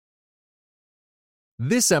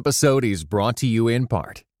This episode is brought to you in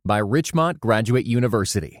part by Richmont Graduate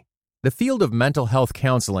University. The field of mental health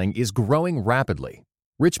counseling is growing rapidly.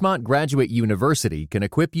 Richmont Graduate University can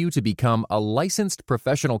equip you to become a licensed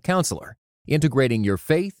professional counselor, integrating your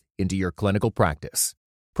faith into your clinical practice.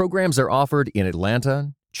 Programs are offered in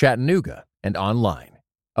Atlanta, Chattanooga, and online.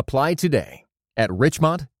 Apply today at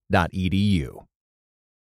richmont.edu.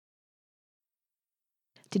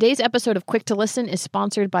 Today's episode of Quick to Listen is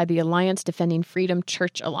sponsored by the Alliance Defending Freedom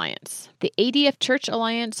Church Alliance. The ADF Church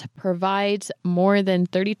Alliance provides more than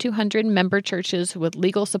 3,200 member churches with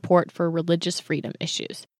legal support for religious freedom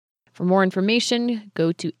issues. For more information,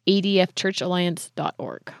 go to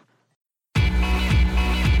adfchurchalliance.org.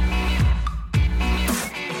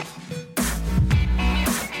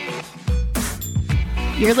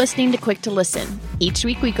 You're listening to Quick to Listen. Each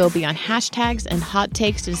week we go beyond hashtags and hot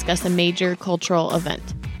takes to discuss a major cultural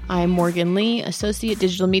event. I'm Morgan Lee, Associate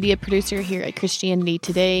Digital Media Producer here at Christianity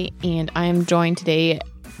Today, and I am joined today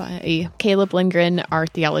by Caleb Lindgren, our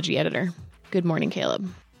Theology Editor. Good morning,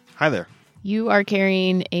 Caleb. Hi there. You are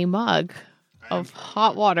carrying a mug of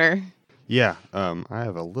hot water. Yeah, I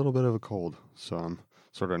have a little bit of a cold, so I'm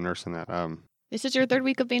sort of nursing that. This is your third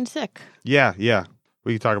week of being sick. Yeah.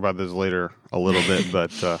 We can talk about this later a little bit,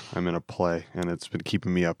 but I'm in a play, and it's been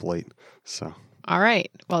keeping me up late, so... All right.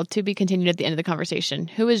 Well, to be continued at the end of the conversation.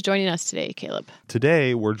 Who is joining us today, Caleb?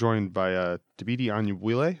 Today, we're joined by Davide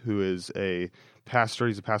Anyabwile, who is a pastor.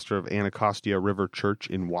 He's a pastor of Anacostia River Church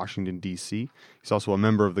in Washington, D.C. He's also a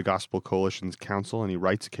member of the Gospel Coalition's Council, and he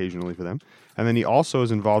writes occasionally for them. And then he also is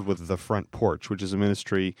involved with The Front Porch, which is a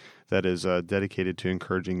ministry that is dedicated to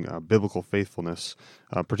encouraging biblical faithfulness,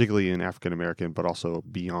 particularly in African American, but also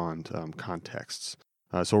beyond contexts.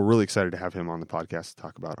 So we're really excited to have him on the podcast to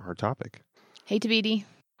talk about our topic. Hey, Davide.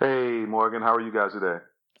 Hey, Morgan. How are you guys today?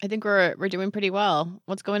 I think we're doing pretty well.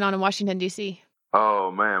 What's going on in Washington, D.C.? Oh,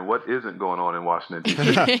 man. What isn't going on in Washington,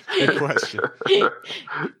 D.C.? Good question.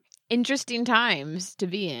 Interesting times to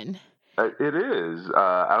be in. It is.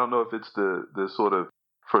 I don't know if it's the sort of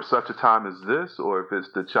for such a time as this or if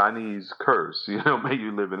it's the Chinese curse. May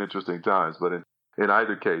you live in interesting times. But in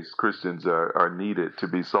either case, Christians are needed to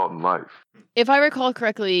be salt and life. If I recall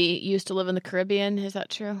correctly, you used to live in the Caribbean. Is that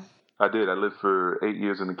true? I did. I lived for 8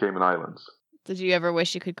 years in the Cayman Islands. Did you ever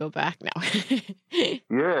wish you could go back now?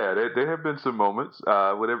 Yeah, there have been some moments.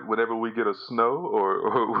 Whenever we get a snow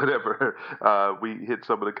or whatever, we hit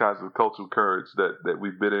some of the kinds of cultural currents that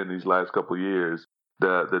we've been in these last couple of years.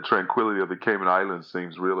 The tranquility of the Cayman Islands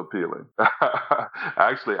seems real appealing.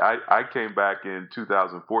 Actually, I came back in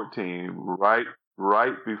 2014, right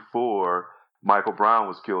before Michael Brown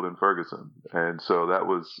was killed in Ferguson. And so that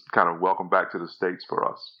was kind of welcome back to the States for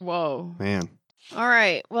us. Whoa. Man. All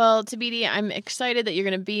right. Well, Davide, I'm excited that you're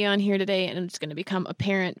going to be on here today, and it's going to become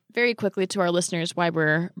apparent very quickly to our listeners why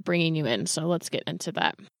we're bringing you in. So let's get into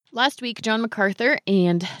that. Last week, John MacArthur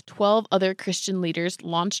and 12 other Christian leaders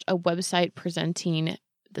launched a website presenting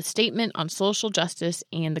the Statement on Social Justice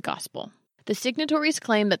and the Gospel. The signatories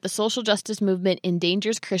claim that the social justice movement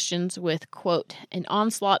endangers Christians with, quote, an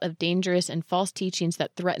onslaught of dangerous and false teachings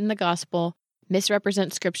that threaten the gospel,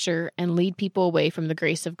 misrepresent Scripture, and lead people away from the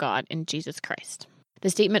grace of God in Jesus Christ. The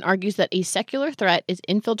statement argues that a secular threat is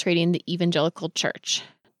infiltrating the evangelical church.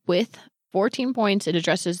 With 14 points, it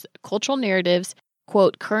addresses cultural narratives,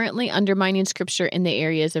 quote, currently undermining Scripture in the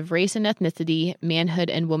areas of race and ethnicity, manhood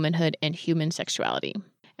and womanhood, and human sexuality.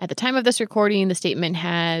 At the time of this recording, the statement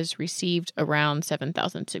has received around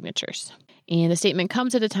 7,000 signatures. And the statement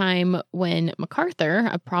comes at a time when MacArthur,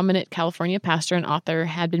 a prominent California pastor and author,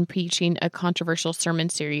 had been preaching a controversial sermon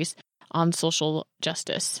series on social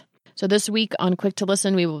justice. So this week on Quick to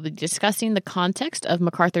Listen, we will be discussing the context of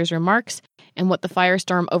MacArthur's remarks and what the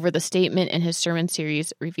firestorm over the statement and his sermon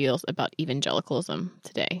series reveals about evangelicalism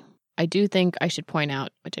today. I do think I should point out,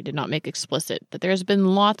 which I did not make explicit, that there's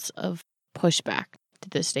been lots of pushback to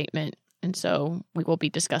this statement, and so we will be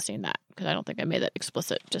discussing that because I don't think I made that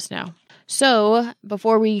explicit just now. So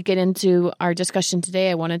before we get into our discussion today,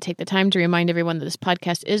 I want to take the time to remind everyone that this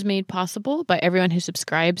podcast is made possible by everyone who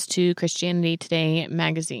subscribes to Christianity Today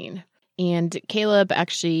magazine. And Caleb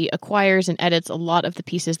actually acquires and edits a lot of the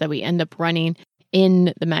pieces that we end up running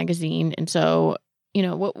in the magazine. And so,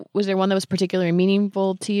 what was there one that was particularly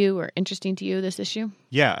meaningful to you or interesting to you this issue?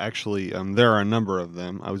 Yeah, actually, there are a number of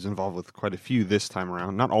them. I was involved with quite a few this time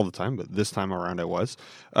around. Not all the time, but this time around I was.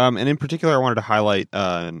 And in particular, I wanted to highlight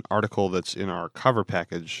an article that's in our cover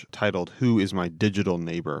package titled, Who is My Digital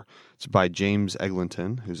Neighbor? It's by James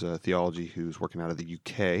Eglinton, who's a theology who's working out of the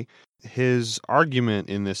UK. His argument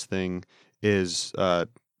in this thing is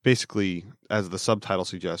basically, as the subtitle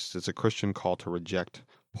suggests, it's a Christian call to reject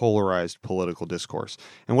polarized political discourse.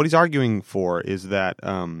 And what he's arguing for is that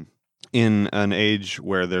in an age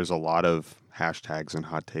where there's a lot of hashtags and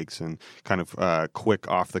hot takes and kind of quick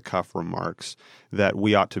off-the-cuff remarks, that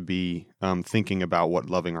we ought to be thinking about what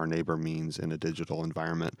loving our neighbor means in a digital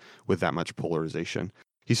environment with that much polarization.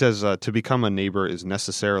 He says, to become a neighbor is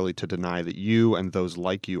necessarily to deny that you and those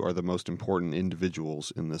like you are the most important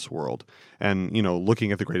individuals in this world. And,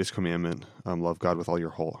 looking at the greatest commandment, love God with all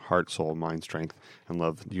your whole heart, soul, mind, strength, and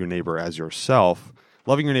love your neighbor as yourself.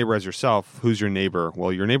 Loving your neighbor as yourself, who's your neighbor?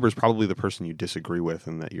 Well, your neighbor is probably the person you disagree with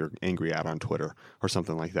and that you're angry at on Twitter or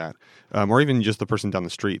something like that. Or even just the person down the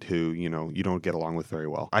street who, you don't get along with very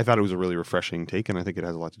well. I thought it was a really refreshing take, and I think it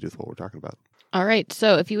has a lot to do with what we're talking about. All right.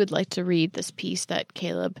 So if you would like to read this piece that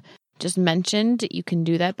Caleb just mentioned, you can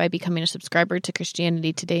do that by becoming a subscriber to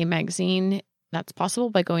Christianity Today magazine. That's possible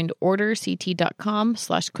by going to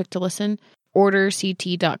orderct.com/quick-to-listen,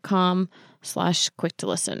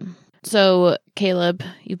 orderct.com/quick-to-listen. So, Caleb,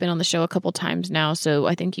 you've been on the show a couple times now, so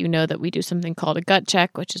I think you know that we do something called a gut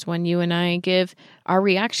check, which is when you and I give our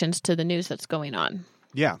reactions to the news that's going on.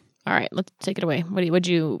 Yeah. All right, let's take it away. What'd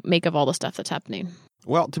you make of all the stuff that's happening?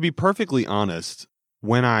 Well, to be perfectly honest,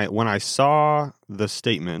 when I saw the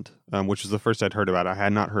statement, which was the first I'd heard about, I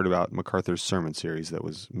had not heard about MacArthur's sermon series that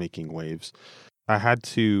was making waves. I had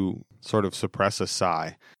to sort of suppress a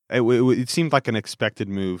sigh. It seemed like an expected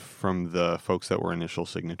move from the folks that were initial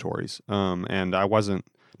signatories. And I wasn't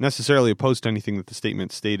necessarily opposed to anything that the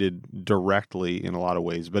statement stated directly in a lot of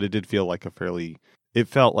ways, but it did feel like it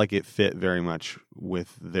felt like it fit very much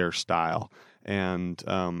with their style. And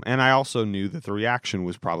I also knew that the reaction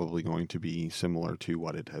was probably going to be similar to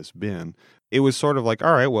what it has been. It was sort of like,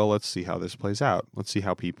 all right, well, let's see how this plays out. Let's see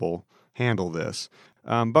how people handle this.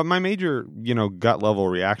 But my major, gut level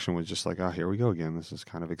reaction was just like, oh, here we go again. This is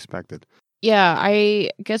kind of expected. Yeah,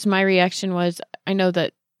 I guess my reaction was, I know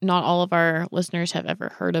that not all of our listeners have ever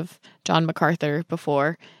heard of John MacArthur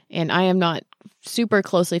before, and I am not super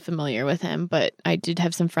closely familiar with him, but I did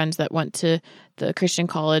have some friends that went to the Christian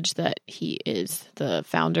college that he is the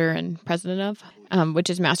founder and president of, which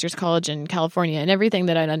is Master's College in California. And everything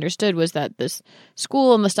that I'd understood was that this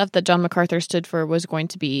school and the stuff that John MacArthur stood for was going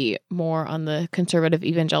to be more on the conservative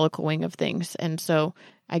evangelical wing of things. And so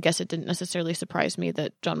I guess it didn't necessarily surprise me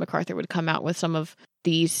that John MacArthur would come out with some of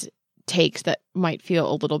these takes that might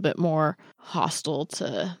feel a little bit more hostile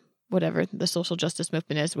to whatever the social justice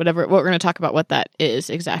movement is, what we're going to talk about what that is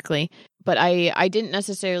exactly. But I didn't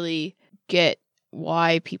necessarily get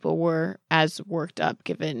why people were as worked up,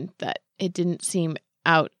 given that it didn't seem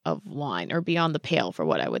out of line or beyond the pale for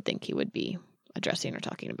what I would think he would be addressing or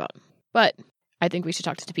talking about. But I think we should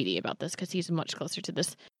talk to Tapidi about this because he's much closer to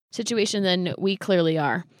this situation than we clearly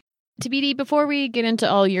are. Tapidi, before we get into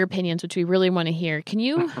all your opinions, which we really want to hear, can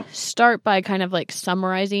you start by kind of like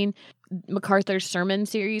summarizing MacArthur's sermon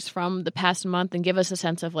series from the past month and give us a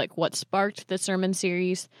sense of like what sparked the sermon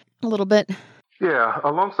series a little bit? Yeah,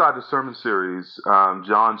 alongside the sermon series,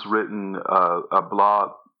 John's written a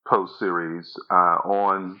blog post series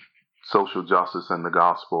on social justice and the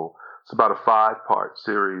gospel. It's about a 5-part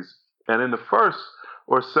series. And in the first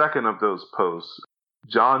or second of those posts,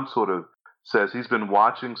 John sort of says he's been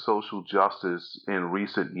watching social justice in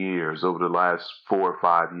recent years, over the last 4 or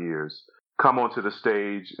 5 years, come onto the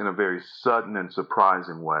stage in a very sudden and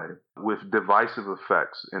surprising way, with divisive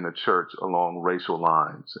effects in the church along racial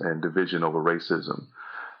lines and division over racism.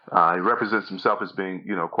 He represents himself as being,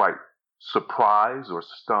 quite surprised or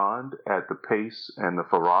stunned at the pace and the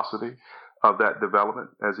ferocity of that development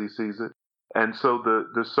as he sees it. And so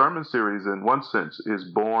the sermon series, in one sense, is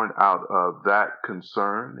born out of that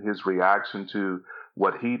concern, his reaction to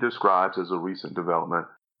what he describes as a recent development,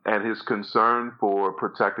 and his concern for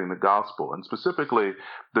protecting the gospel. And specifically,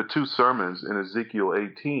 the 2 sermons in Ezekiel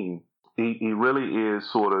 18, he really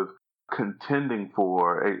is sort of contending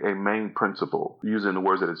for a main principle, using the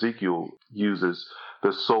words that Ezekiel uses,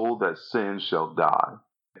 the soul that sins shall die.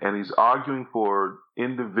 And he's arguing for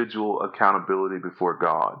individual accountability before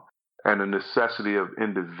God, and the necessity of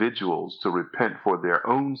individuals to repent for their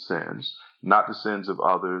own sins, not the sins of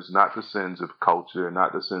others, not the sins of culture,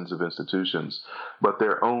 not the sins of institutions, but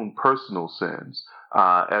their own personal sins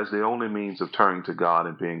as the only means of turning to God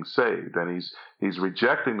and being saved. And he's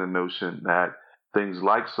rejecting the notion that things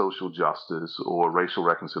like social justice or racial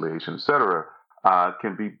reconciliation, etc.,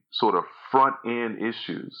 can be sort of front-end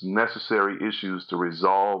issues, necessary issues to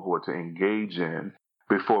resolve or to engage in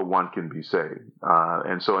before one can be saved.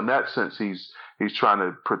 And so in that sense, he's trying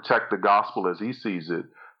to protect the gospel as he sees it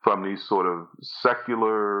from these sort of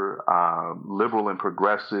secular, liberal and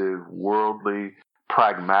progressive, worldly,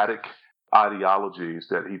 pragmatic ideologies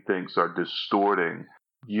that he thinks are distorting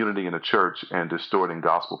unity in the church and distorting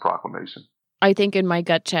gospel proclamation. I think in my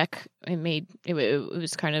gut check, it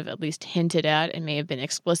was kind of at least hinted at, and may have been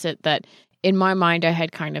explicit, that in my mind I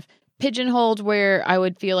had kind of pigeonholed where I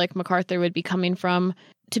would feel like MacArthur would be coming from.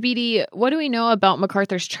 Tabidi, what do we know about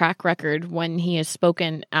MacArthur's track record when he has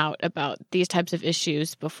spoken out about these types of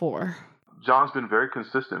issues before? John's been very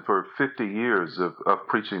consistent for 50 years of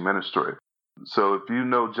preaching ministry. So if you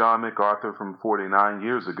know John MacArthur from 49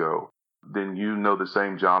 years ago, then you know the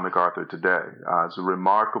same John MacArthur today. It's a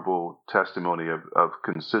remarkable testimony of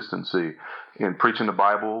consistency in preaching the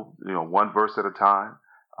Bible, one verse at a time,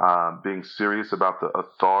 being serious about the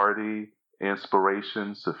authority,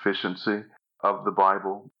 inspiration, sufficiency of the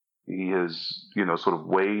Bible. He has, sort of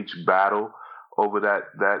waged battle over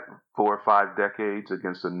that 4 or 5 decades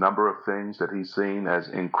against a number of things that he's seen as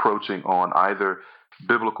encroaching on either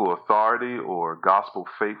biblical authority or gospel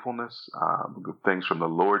faithfulness, things from the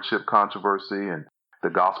lordship controversy and the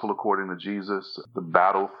gospel according to Jesus, the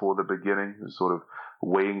battle for the beginning, sort of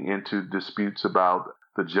weighing into disputes about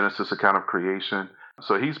the Genesis account of creation.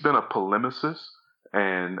 So he's been a polemicist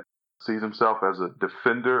and sees himself as a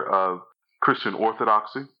defender of Christian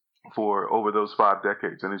orthodoxy for over those 5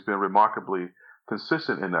 decades, and he's been remarkably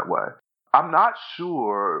consistent in that way. I'm not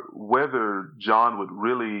sure whether John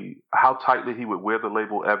how tightly he would wear the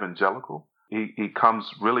label evangelical. He comes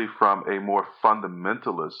really from a more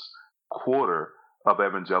fundamentalist quarter of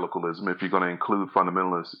evangelicalism, if you're going to include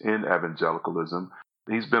fundamentalists in evangelicalism.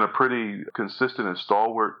 He's been a pretty consistent and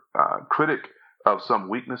stalwart critic of some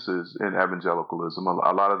weaknesses in evangelicalism,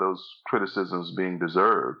 a lot of those criticisms being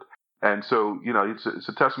deserved. And so, it's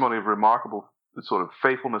a testimony of remarkable sort of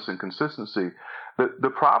faithfulness and consistency. The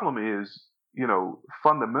problem is,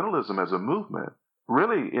 fundamentalism as a movement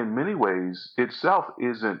really in many ways itself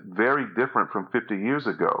isn't very different from 50 years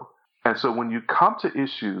ago. And so when you come to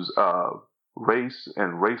issues of race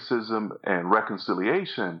and racism and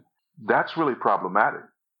reconciliation, that's really problematic.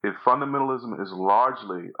 If fundamentalism is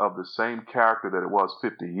largely of the same character that it was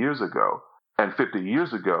 50 years ago, and 50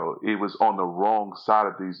 years ago it was on the wrong side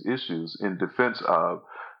of these issues in defense of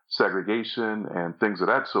segregation and things of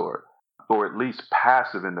that sort, or at least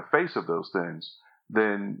passive in the face of those things,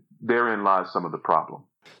 then therein lies some of the problem.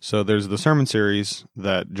 So there's the sermon series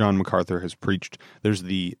that John MacArthur has preached. There's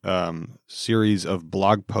the series of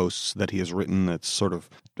blog posts that he has written that sort of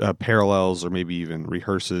parallels or maybe even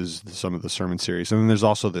rehearses some of the sermon series. And then there's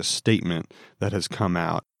also this statement that has come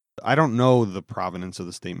out. I don't know the provenance of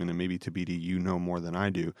the statement, and maybe Tabidi, you know more than I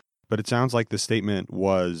do, but it sounds like the statement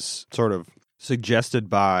was sort of suggested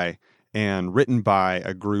by and written by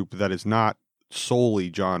a group that is not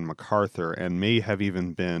solely John MacArthur, and may have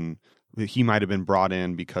even been, he might have been brought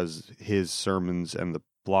in because his sermons and the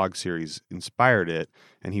blog series inspired it,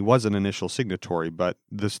 and he was an initial signatory, but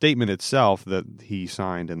the statement itself that he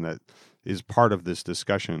signed and that is part of this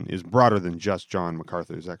discussion is broader than just John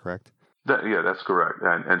MacArthur. Is that correct? Yeah, that's correct.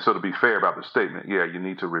 And so to be fair about the statement, you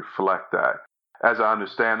need to reflect that. As I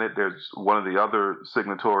understand it, there's one of the other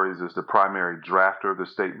signatories is the primary drafter of the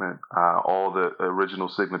statement. All the original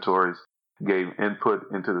signatories gave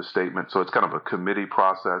input into the statement. So it's kind of a committee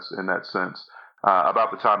process in that sense.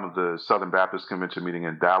 About the time of the Southern Baptist Convention meeting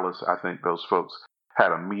in Dallas, I think those folks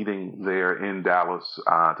had a meeting there in Dallas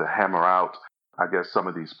to hammer out, I guess, some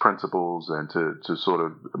of these principles and to sort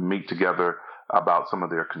of meet together about some of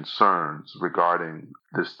their concerns regarding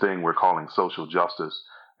this thing we're calling social justice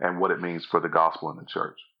and what it means for the gospel in the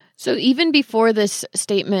church. So even before this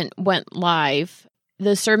statement went live,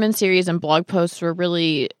 the sermon series and blog posts were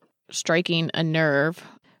really striking a nerve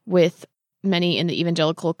with many in the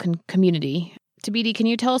evangelical community. Tabidi, can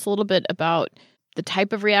you tell us a little bit about the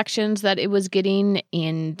type of reactions that it was getting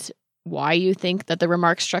and why you think that the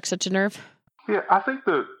remarks struck such a nerve? Yeah, I think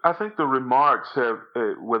the remarks have,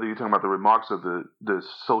 whether you're talking about the remarks of the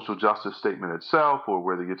social justice statement itself, or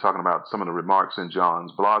whether you're talking about some of the remarks in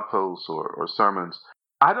John's blog posts or sermons,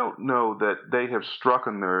 I don't know that they have struck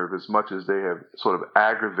a nerve as much as they have sort of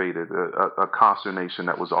aggravated a consternation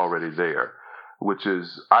that was already there, which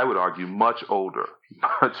is, I would argue, much older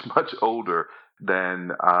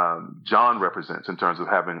than John represents in terms of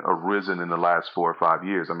having arisen in the last 4 or 5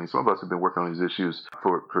 years. I mean, some of us have been working on these issues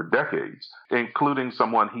for decades, including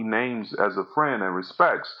someone he names as a friend and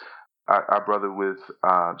respects, our brother with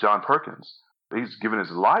John Perkins. He's given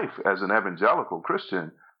his life as an evangelical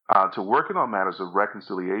Christian to working on matters of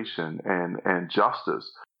reconciliation and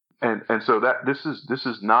justice. And so that this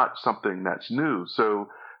is not something that's new. So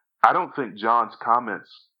I don't think John's comments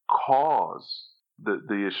cause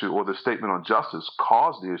the issue, or the statement on justice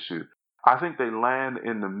caused the issue. I think they land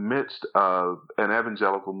in the midst of an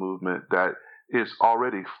evangelical movement that is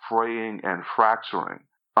already fraying and fracturing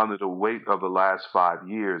under the weight of the last 5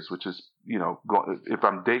 years, which is, if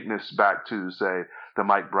I'm dating this back to, say, the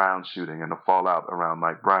Mike Brown shooting and the fallout around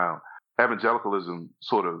Mike Brown, evangelicalism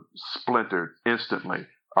sort of splintered instantly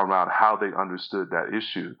around how they understood that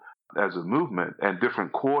issue as a movement, and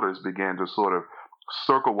different quarters began to sort of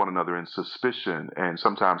circle one another in suspicion and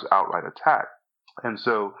sometimes outright attack. And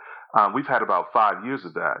so we've had about 5 years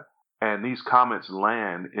of that, and these comments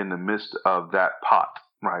land in the midst of that pot,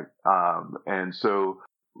 right? And so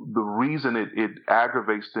the reason it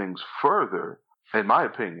aggravates things further, in my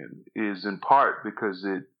opinion, is in part because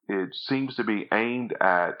it seems to be aimed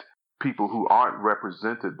at people who aren't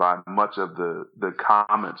represented by much of the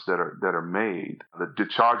comments that are made. The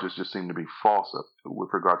charges just seem to be false with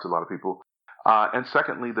regard to a lot of people. And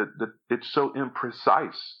secondly, that it's so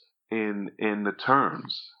imprecise in the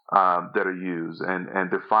terms that are used and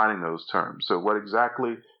defining those terms. So what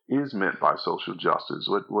exactly is meant by social justice?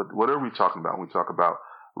 What are we talking about when we talk about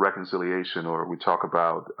reconciliation, or we talk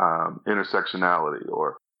about intersectionality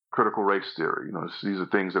or critical race theory? These are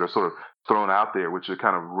things that are sort of thrown out there, which are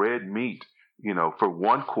kind of red meat, for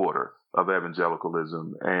one quarter of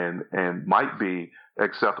evangelicalism, and might be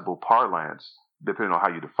acceptable parlance, depending on how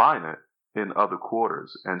you define it, in other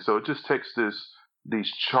quarters. And so it just takes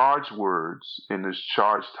these charged words in this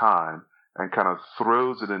charged time and kind of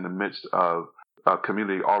throws it in the midst of a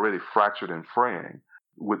community already fractured and fraying,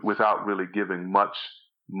 without really giving much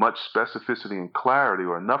specificity and clarity,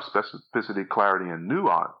 or enough specificity, clarity, and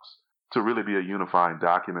nuance to really be a unifying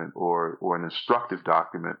document or an instructive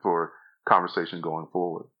document for conversation going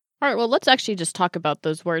forward. All right, well, let's actually just talk about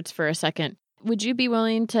those words for a second. Would you be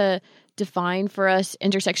willing to define for us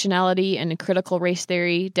intersectionality and critical race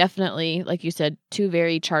theory? Definitely, like you said, two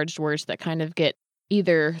very charged words that kind of get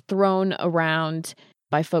either thrown around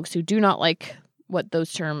by folks who do not like what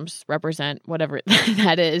those terms represent, whatever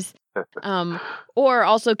that is, or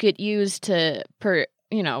also get used to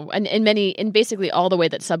and basically all the way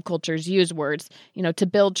that subcultures use words, to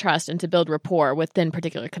build trust and to build rapport within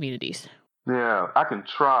particular communities. Yeah, I can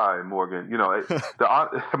try, Morgan.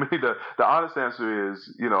 The honest answer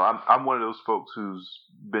is, I'm one of those folks who's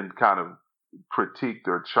been kind of critiqued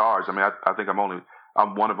or charged. I mean, I think I'm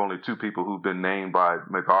one of only two people who've been named by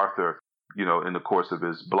MacArthur, in the course of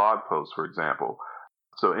his blog post, for example.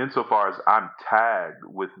 So insofar as I'm tagged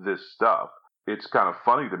with this stuff, it's kind of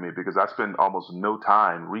funny to me because I spend almost no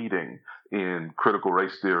time reading in critical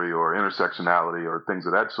race theory or intersectionality or things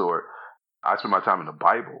of that sort. I spend my time in the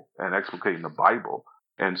Bible and explicating the Bible.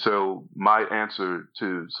 And so my answer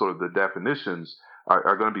to sort of the definitions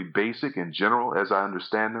are going to be basic and general as I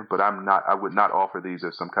understand them, but I would not offer these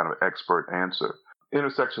as some kind of expert answer.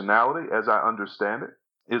 Intersectionality, as I understand it,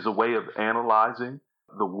 is a way of analyzing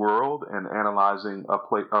the world and analyzing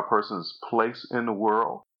a person's place in the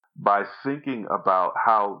world by thinking about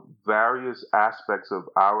how various aspects of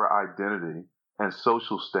our identity and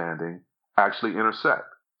social standing actually intersect.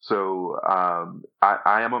 So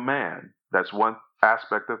I am a man. That's one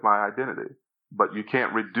aspect of my identity. But you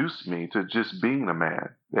can't reduce me to just being a man.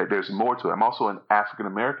 There's more to it. I'm also an African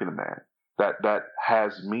American man. That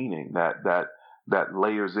has meaning. That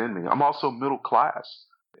layers in me. I'm also middle class,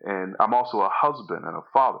 and I'm also a husband and a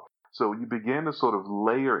father. So you begin to sort of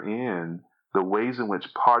layer in the ways in which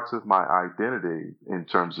parts of my identity, in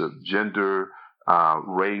terms of gender,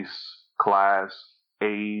 race, class,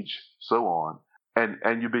 age, so on,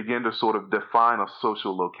 and you begin to sort of define a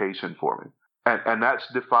social location for me. And that's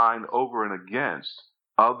defined over and against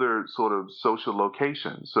other sort of social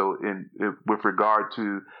locations. So with regard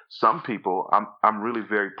to some people, I'm really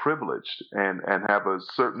very privileged and have a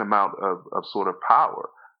certain amount of sort of power.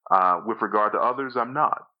 With regard to others, I'm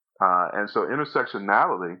not. And so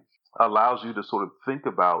intersectionality allows you to sort of think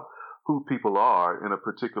about who people are in a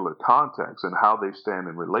particular context and how they stand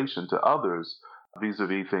in relation to others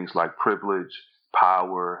vis-a-vis things like privilege,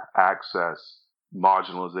 power, access,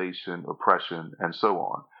 marginalization, oppression, and so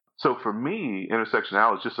on. So for me,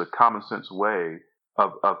 intersectionality is just a common sense way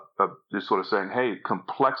of just sort of saying, hey,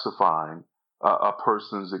 complexifying a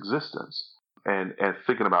person's existence and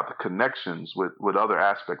thinking about the connections with other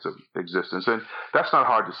aspects of existence. And that's not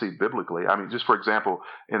hard to see biblically. I mean, just for example,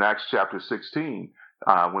 in Acts chapter 16,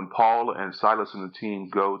 when Paul and Silas and the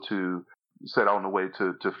team set on the way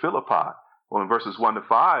to Philippi, well, in verses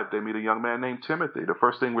 1-5, they meet a young man named Timothy. The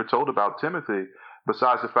first thing we're told about Timothy,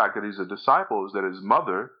 besides the fact that he's a disciple, is that his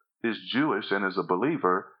mother is Jewish and is a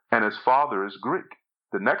believer, and his father is Greek.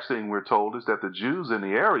 The next thing we're told is that the Jews in the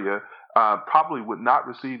area probably would not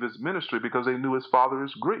receive his ministry because they knew his father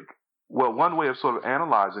is Greek. Well, one way of sort of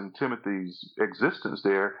analyzing Timothy's existence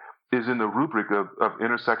there is in the rubric of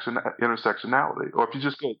intersectionality. Or if you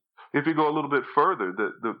just go if you go a little bit further,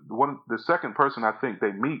 the second person I think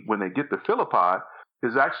they meet when they get to Philippi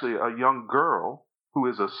is actually a young girl who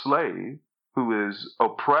is a slave, who is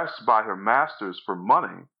oppressed by her masters for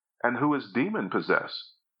money, and who is demon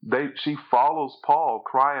possessed. She follows Paul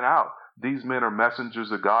crying out, "These men are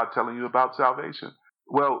messengers of God telling you about salvation."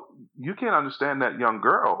 Well, you can't understand that young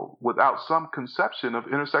girl without some conception of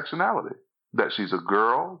intersectionality, that she's a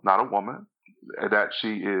girl, not a woman, that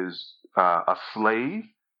she is a slave,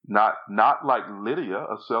 not like Lydia,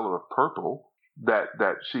 a seller of purple,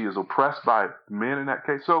 that she is oppressed by men in that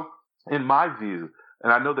case. So in my view,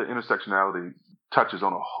 and I know that intersectionality touches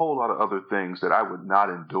on a whole lot of other things that I would not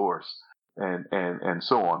endorse and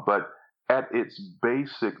so on, but at its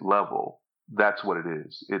basic level, that's what it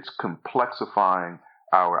is. It's complexifying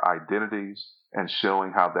our identities and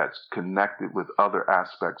showing how that's connected with other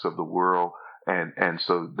aspects of the world, and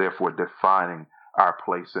so therefore defining our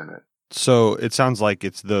place in it. So it sounds like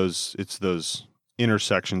it's those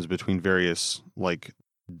intersections between various like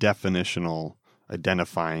definitional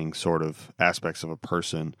identifying sort of aspects of a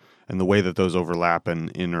person, and the way that those overlap and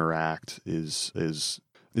interact is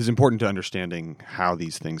important to understanding how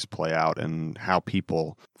these things play out and how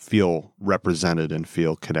people feel represented and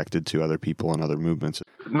feel connected to other people and other movements.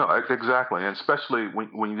 No, exactly, and especially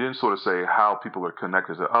when you didn't sort of say how people are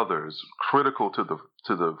connected to others, critical to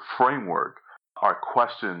the framework are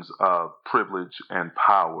questions of privilege and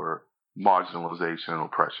power, marginalization and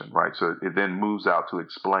oppression, right? So it then moves out to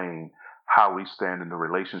explain how we stand in the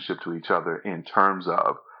relationship to each other in terms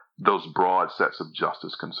of those broad sets of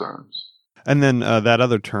justice concerns. And then that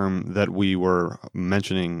other term that we were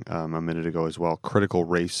mentioning a minute ago as well, critical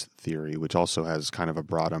race theory, which also has kind of a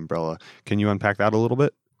broad umbrella. Can you unpack that a little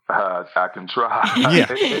bit? I can try. Yeah.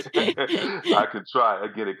 I can try.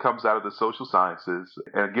 Again, it comes out of the social sciences.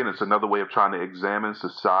 And again, it's another way of trying to examine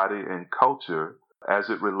society and culture as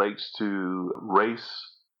it relates to race,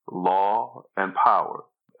 law, and power.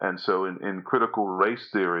 And so in critical race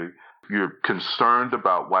theory, you're concerned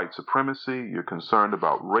about white supremacy, you're concerned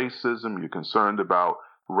about racism, you're concerned about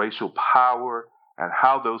racial power and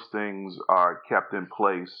how those things are kept in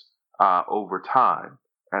place over time,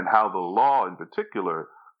 and how the law in particular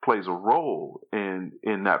plays a role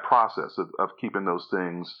in that process of keeping those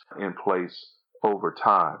things in place over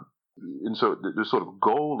time. And so the sort of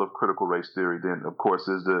goal of critical race theory then, of course,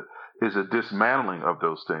 is a dismantling of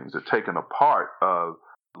those things, the taking apart of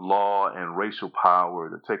law and racial power,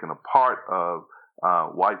 the taking apart of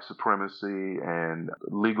white supremacy and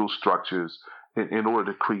legal structures in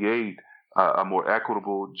order to create a more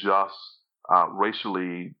equitable, just,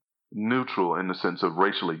 racially neutral, in the sense of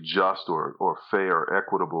racially just or fair or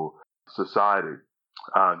equitable society.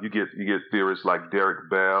 You get theorists like Derek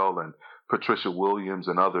Bell and Patricia Williams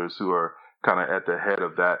and others who are kind of at the head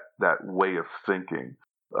of that way of thinking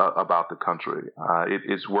about the country.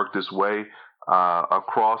 It's worked this way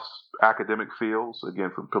across academic fields,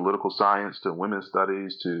 again, from political science to women's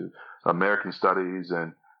studies to American studies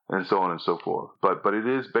and so on and so forth. But it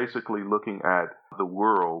is basically looking at the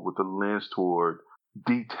world with a lens toward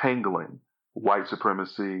detangling white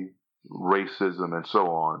supremacy, racism, and so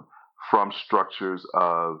on from structures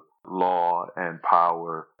of law and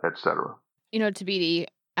power, etc. You know, Tabidi,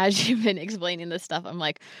 as you've been explaining this stuff, I'm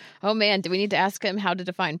like, oh man, do we need to ask him how to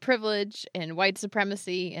define privilege and white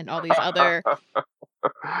supremacy and all these other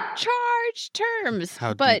charged terms?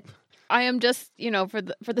 But I am just,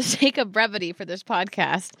 for the sake of brevity for this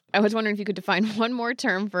podcast, I was wondering if you could define one more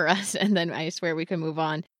term for us, and then I swear we can move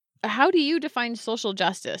on. How do you define social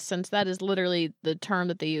justice, since that is literally the term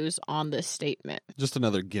that they use on this statement? Just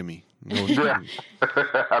another gimme. Yeah.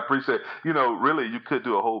 I appreciate it. Really, you could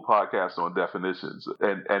do a whole podcast on definitions,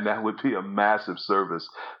 and that would be a massive service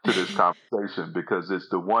to this conversation, because it's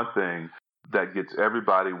the one thing that gets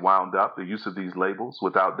everybody wound up, the use of these labels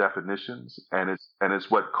without definitions, and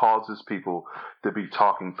it's what causes people to be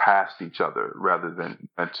talking past each other rather than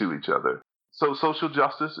to each other. So social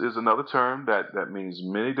justice is another term that means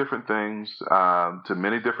many different things to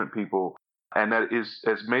many different people, and that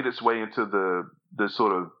has made its way into the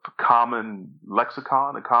sort of common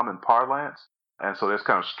lexicon, the common parlance. And so there's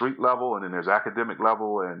kind of street level, and then there's academic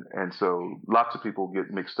level, and so lots of people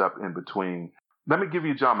get mixed up in between. Let me give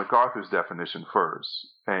you John MacArthur's definition first,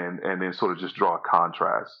 and then sort of just draw a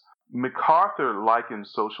contrast. MacArthur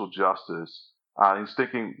likens social justice. He's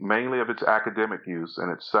thinking mainly of its academic use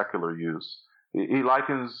and its secular use. He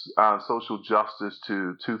likens social justice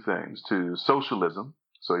to two things: to socialism.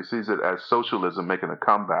 So he sees it as socialism making a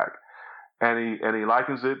comeback, and he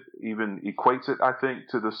likens it, even equates it, I think,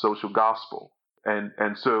 to the social gospel.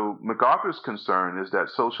 And so MacArthur's concern is that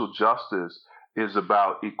social justice is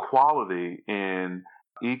about equality in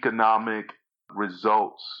economic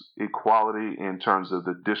results, equality in terms of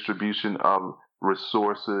the distribution of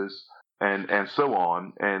resources, and so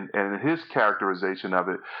on. And his characterization of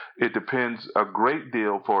it, it depends a great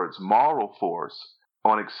deal for its moral force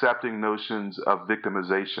on accepting notions of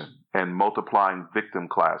victimization and multiplying victim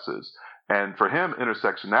classes. And for him,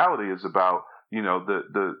 intersectionality is about,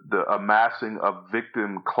 the amassing of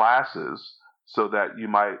victim classes so that you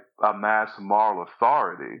might amass moral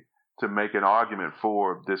authority to make an argument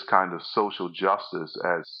for this kind of social justice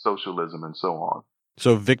as socialism and so on.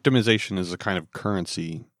 So victimization is a kind of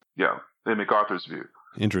currency. Yeah, in MacArthur's view.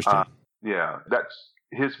 Interesting. Yeah, that's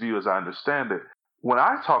his view as I understand it. When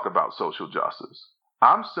I talk about social justice,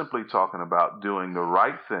 I'm simply talking about doing the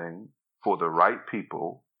right thing for the right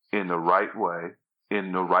people in the right way,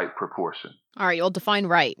 in the right proportion. All right, you'll define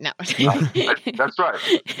right now. That's right,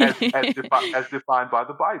 as defined by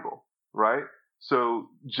the Bible, right? So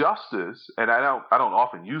justice, and I don't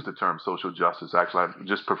often use the term social justice. Actually, I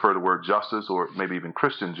just prefer the word justice, or maybe even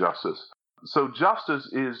Christian justice. So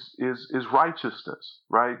justice is righteousness,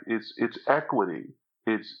 right? It's equity.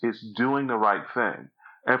 It's doing the right thing.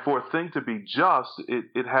 And for a thing to be just,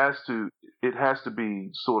 it has to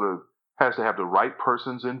have the right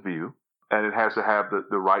persons in view, and it has to have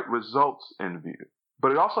the right results in view.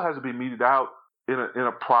 But it also has to be meted out in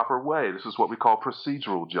a proper way. This is what we call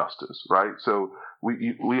procedural justice, right? So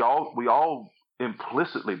we all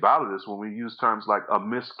implicitly bow to this when we use terms like a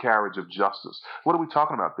miscarriage of justice. What are we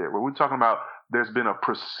talking about there? Well, we're talking about there's been a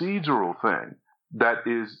procedural thing that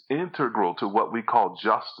is integral to what we call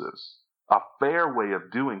justice, a fair way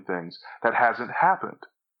of doing things that hasn't happened.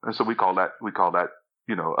 And so we call that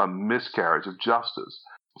a miscarriage of justice.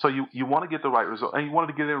 So you want to get the right result, and you want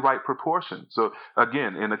to get it in right proportion. So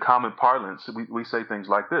again, in the common parlance, we say things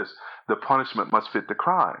like this: the punishment must fit the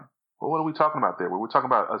crime. Well, what are we talking about there? Well, we're talking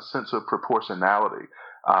about a sense of proportionality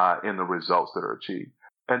in the results that are achieved.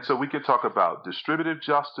 And so we can talk about distributive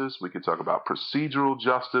justice. We can talk about procedural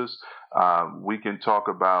justice. We can talk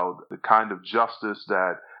about the kind of justice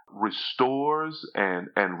that restores and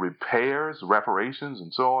repairs, reparations,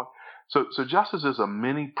 and so on. So justice is a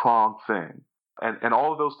many-pronged thing. And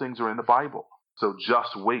all of those things are in the Bible. So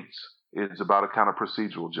just weights is about a kind of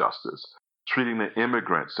procedural justice. Treating the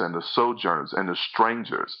immigrants and the sojourners and the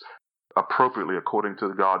strangers appropriately according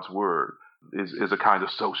to God's word is a kind of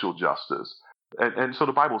social justice. And so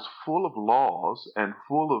the Bible's full of laws and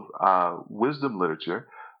full of wisdom literature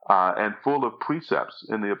and full of precepts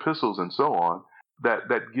in the epistles and so on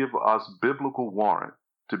that give us biblical warrant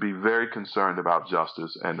to be very concerned about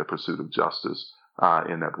justice and the pursuit of justice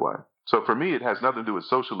in that way. So for me, it has nothing to do with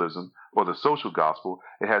socialism or the social gospel.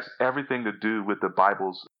 It has everything to do with the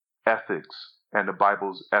Bible's ethics, and the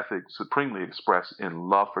Bible's ethics supremely expressed in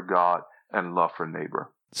love for God and love for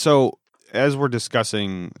neighbor. So as we're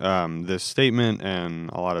discussing this statement and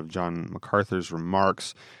a lot of John MacArthur's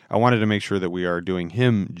remarks, I wanted to make sure that we are doing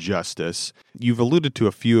him justice. You've alluded to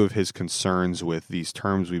a few of his concerns with these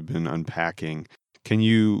terms we've been unpacking. Can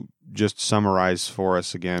you just summarize for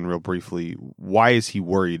us again, real briefly, why is he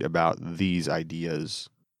worried about these ideas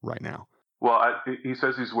right now? Well, he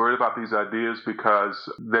says he's worried about these ideas because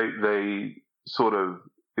they sort of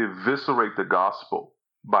eviscerate the gospel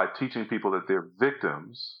by teaching people that they're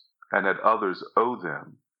victims and that others owe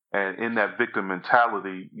them. And in that victim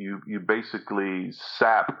mentality, you basically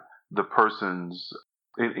sap the person's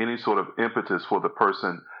any sort of impetus for the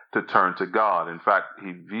person to turn to God. In fact,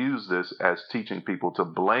 he views this as teaching people to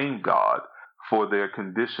blame God for their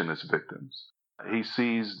condition as victims. He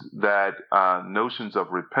sees that notions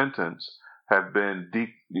of repentance have been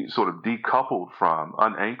decoupled from,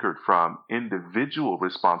 unanchored from individual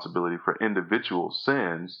responsibility for individual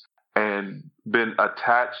sins and been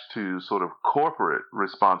attached to sort of corporate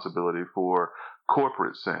responsibility for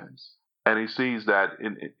corporate sins. And he sees that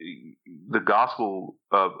in the gospel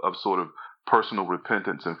of sort of personal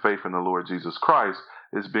repentance and faith in the Lord Jesus Christ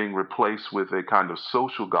is being replaced with a kind of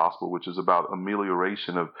social gospel, which is about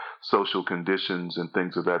amelioration of social conditions and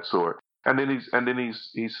things of that sort. And then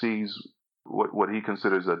he sees what he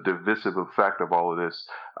considers a divisive effect of all of this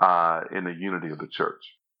in the unity of the church.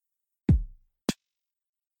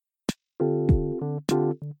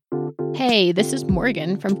 Hey, this is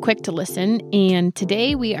Morgan from Quick to Listen, and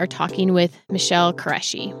today we are talking with Michelle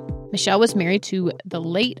Qureshi. Michelle was married to the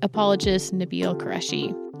late apologist Nabil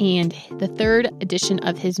Qureshi, and the third edition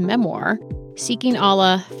of his memoir, Seeking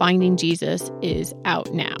Allah, Finding Jesus, is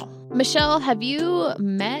out now. Michelle, have you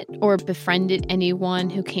met or befriended anyone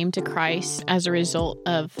who came to Christ as a result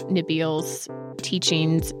of Nabil's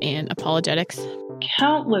teachings and apologetics?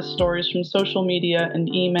 Countless stories from social media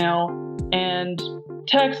and email, and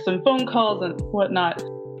texts and phone calls and whatnot.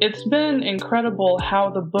 It's been incredible how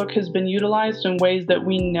the book has been utilized in ways that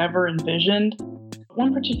we never envisioned.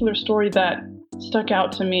 One particular story that stuck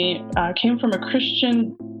out to me came from a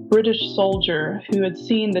Christian British soldier who had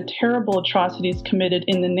seen the terrible atrocities committed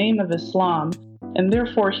in the name of Islam, and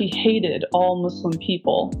therefore he hated all Muslim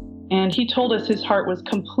people. And he told us his heart was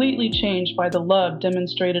completely changed by the love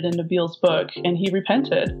demonstrated in Nabil's book, and he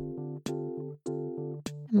repented.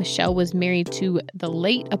 Michelle was married to the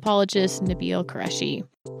late apologist Nabil Qureshi.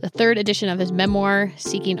 The third edition of his memoir,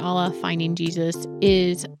 Seeking Allah, Finding Jesus,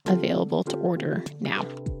 is available to order now.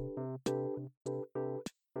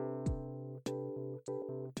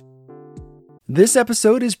 This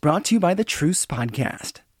episode is brought to you by the Truce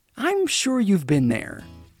Podcast. I'm sure you've been there.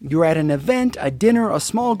 You're at an event, a dinner, a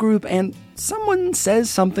small group, and someone says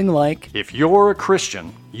something like, "If you're a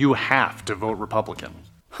Christian, you have to vote Republican."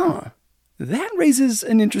 That raises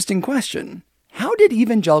an interesting question. How did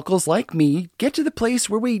evangelicals like me get to the place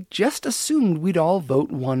where we just assumed we'd all vote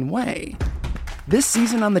one way? This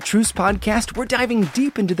season on the Truce Podcast, we're diving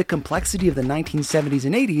deep into the complexity of the 1970s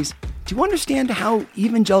and 80s to understand how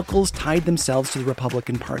evangelicals tied themselves to the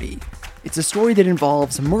Republican Party. It's a story that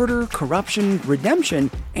involves murder, corruption, redemption,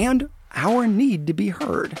 and our need to be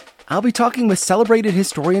heard. I'll be talking with celebrated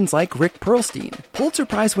historians like Rick Perlstein, Pulitzer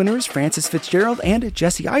Prize winners Francis Fitzgerald and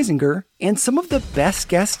Jesse Eisinger, and some of the best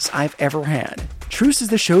guests I've ever had. Truce is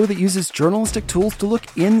the show that uses journalistic tools to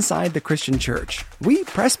look inside the Christian church. We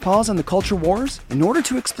press pause on the culture wars in order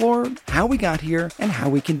to explore how we got here and how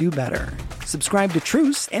we can do better. Subscribe to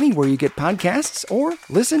Truce anywhere you get podcasts or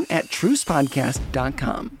listen at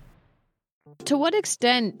trucepodcast.com. To what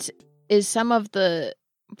extent is some of the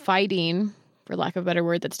fighting, for lack of a better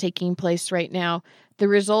word, that's taking place right now, the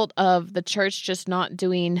result of the church just not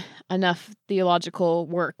doing enough theological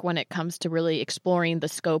work when it comes to really exploring the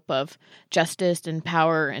scope of justice and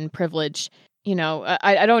power and privilege? You know,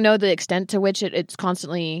 I don't know the extent to which it's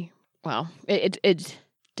constantly, it's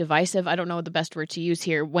divisive. I don't know the best word to use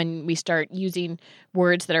here when we start using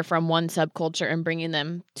words that are from one subculture and bringing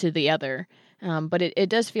them to the other. But it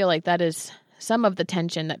does feel like that is some of the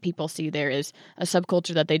tension that people see there, is a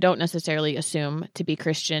subculture that they don't necessarily assume to be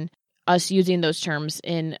Christian, us using those terms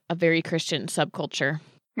in a very Christian subculture.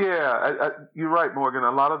 Yeah, you're right, Morgan.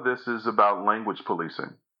 A lot of this is about language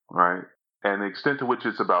policing, right? And the extent to which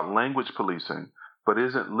it's about language policing, but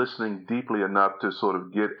isn't listening deeply enough to sort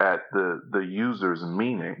of get at the user's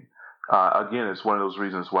meaning. Again, it's one of those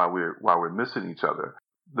reasons why we're missing each other.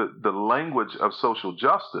 The language of social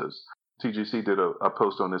justice. TGC did a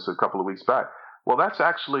post on this a couple of weeks back. Well, that's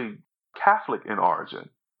actually Catholic in origin,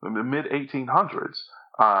 in the mid-1800s.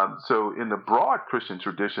 So in the broad Christian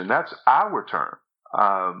tradition, that's our term.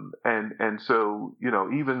 And so, you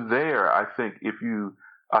know, even there, I think if you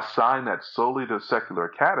assign that solely to secular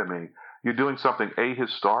academy, you're doing something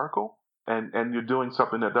ahistorical, and you're doing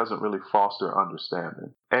something that doesn't really foster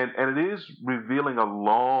understanding. And it is revealing a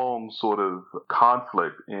long sort of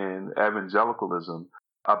conflict in evangelicalism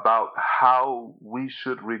about how we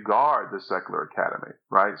should regard the secular academy,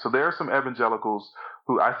 right? So there are some evangelicals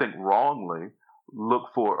who I think wrongly look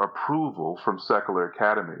for approval from secular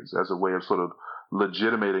academies as a way of sort of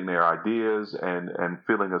legitimating their ideas and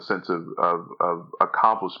feeling a sense of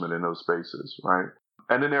accomplishment in those spaces, right?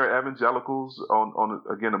 And then there are evangelicals on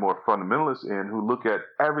again, a more fundamentalist end who look at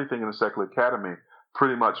everything in the secular academy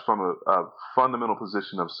pretty much from a fundamental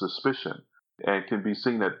position of suspicion, and can be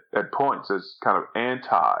seen at points as kind of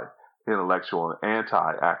anti-intellectual and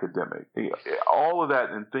anti-academic. All of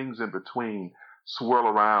that and things in between swirl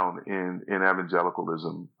around in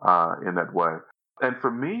evangelicalism in that way. And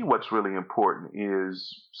for me, what's really important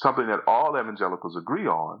is something that all evangelicals agree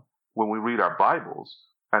on when we read our Bibles,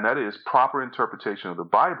 and that is proper interpretation of the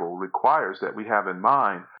Bible requires that we have in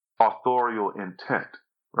mind authorial intent,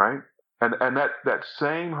 right? And that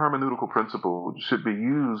same hermeneutical principle should be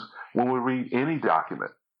used when we read any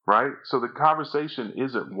document, right? So the conversation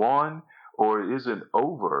isn't won or isn't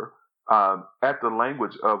over at the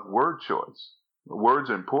language of word choice.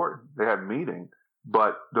 Words are important. They have meaning.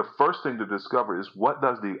 But the first thing to discover is, what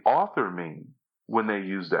does the author mean when they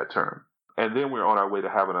use that term? And then we're on our way to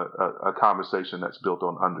having a conversation that's built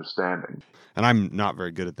on understanding. And I'm not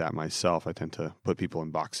very good at that myself. I tend to put people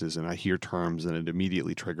in boxes, and I hear terms, and it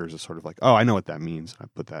immediately triggers a sort of like, oh, I know what that means. I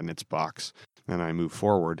put that in its box, and I move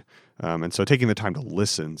forward. And so taking the time to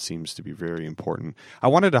listen seems to be very important. I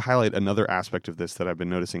wanted to highlight another aspect of this that I've been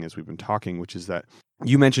noticing as we've been talking, which is that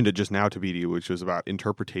you mentioned it just now, Tabidi, which was about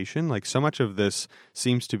interpretation. Like, so much of this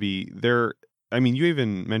seems to be there. I mean, you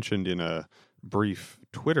even mentioned in a brief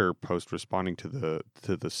Twitter post responding to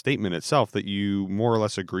the statement itself that you more or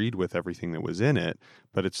less agreed with everything that was in it.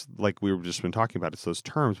 But it's like we were just been talking about, it's those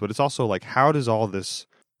terms, but it's also like, how does all these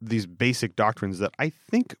basic doctrines that I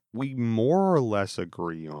think we more or less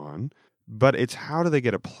agree on, but it's how do they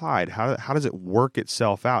get applied? How does it work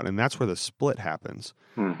itself out? And that's where the split happens.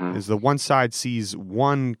 Mm-hmm. Is the one side sees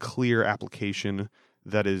one clear application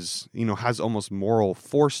that is, has almost moral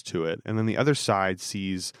force to it, and then the other side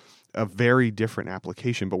sees a very different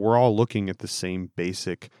application, but we're all looking at the same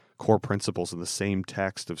basic core principles in the same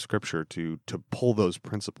text of Scripture to pull those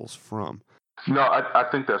principles from. No, I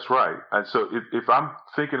think that's right. And so if I'm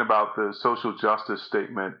thinking about the social justice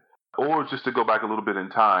statement, or just to go back a little bit in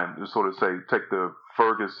time, to sort of say, take the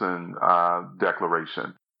Ferguson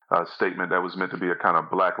Declaration, statement that was meant to be a kind of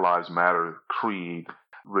Black Lives Matter creed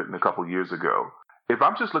written a couple years ago. If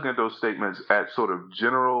I'm just looking at those statements at sort of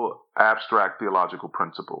general abstract theological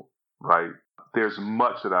principle, right, there's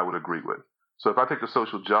much that I would agree with. So if I take the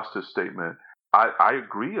social justice statement, I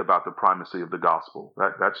agree about the primacy of the gospel.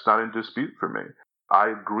 That's not in dispute for me. I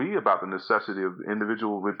agree about the necessity of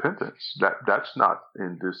individual repentance. That's not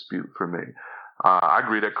in dispute for me. I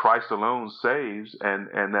agree that Christ alone saves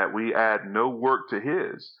and that we add no work to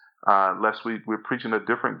his, lest we're preaching a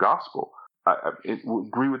different gospel. I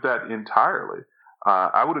agree with that entirely.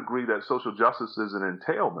 I would agree that social justice is an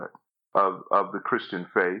entailment of the Christian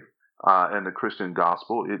faith and the Christian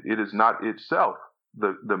gospel. It is not itself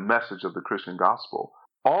the message of the Christian gospel.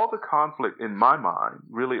 All the conflict in my mind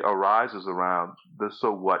really arises around the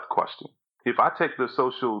so what question. If I take the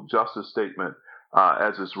social justice statement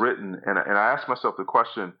as it's written and I ask myself the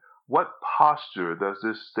question, what posture does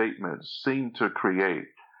this statement seem to create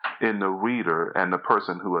in the reader and the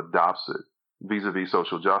person who adopts it vis-a-vis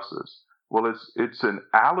social justice? Well, it's an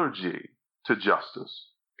allergy to justice,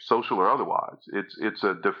 social or otherwise. It's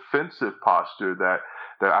a defensive posture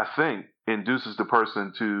that I think induces the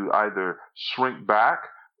person to either shrink back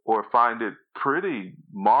or find it pretty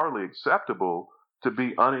morally acceptable to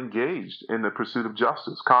be unengaged in the pursuit of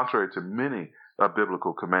justice, contrary to many a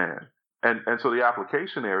biblical command. And so the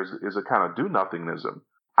application there is a kind of do-nothingism.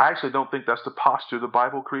 I actually don't think that's the posture the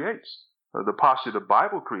Bible creates. The posture the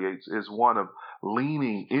Bible creates is one of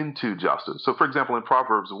leaning into justice. So, for example, in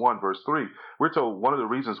Proverbs 1, verse 3, we're told one of the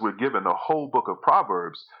reasons we're given the whole book of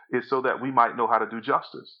Proverbs is so that we might know how to do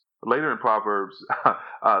justice. Later in Proverbs,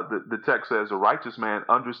 the text says, a righteous man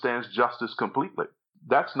understands justice completely.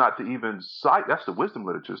 That's not to even cite, that's the wisdom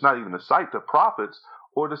literature. It's not even to cite the prophets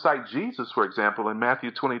or to cite Jesus, for example, in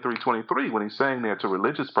Matthew 23:23, when he's saying there to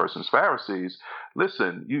religious persons, Pharisees,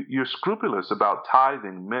 listen, you're scrupulous about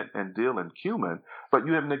tithing, mint, and dill, and cumin, but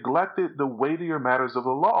you have neglected the weightier matters of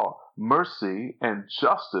the law, mercy and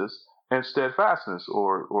justice and steadfastness,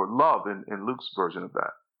 or love in Luke's version of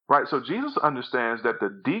that. Right? So Jesus understands that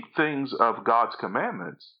the deep things of God's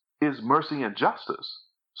commandments is mercy and justice.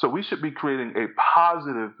 So we should be creating a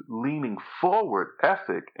positive, leaning forward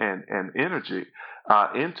ethic and energy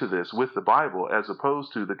into this with the Bible, as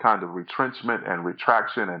opposed to the kind of retrenchment and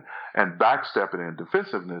retraction and backstepping and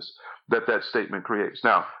defensiveness that statement creates.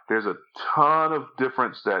 Now, there's a ton of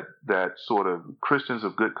difference that sort of Christians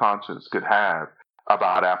of good conscience could have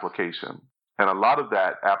about application. And a lot of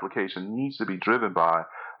that application needs to be driven by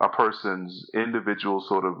a person's individual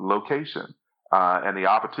sort of location and the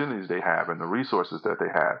opportunities they have and the resources that they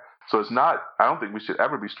have. So it's not, I don't think we should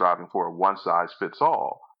ever be striving for a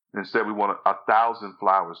one-size-fits-all. Instead, we want 1,000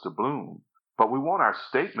 flowers to bloom. But we want our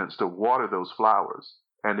statements to water those flowers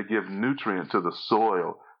and to give nutrient to the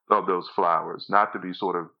soil of those flowers, not to be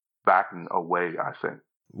sort of backing away, I think.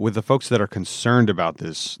 With the folks that are concerned about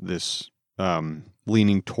this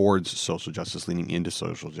leaning towards social justice, leaning into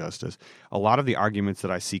social justice, a lot of the arguments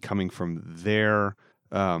that I see coming from their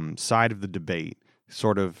side of the debate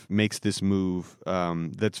sort of makes this move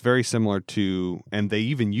that's very similar to, and they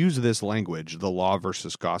even use this language, the law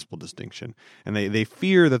versus gospel distinction. And they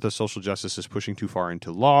fear that the social justice is pushing too far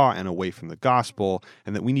into law and away from the gospel,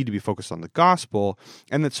 and that we need to be focused on the gospel.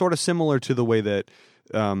 And that's sort of similar to the way that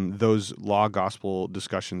those law-gospel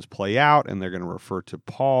discussions play out, and they're going to refer to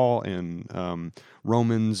Paul in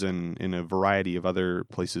Romans and in a variety of other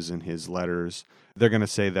places in his letters. They're going to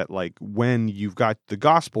say that, like, when you've got the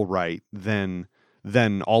gospel right, then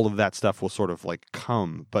all of that stuff will sort of like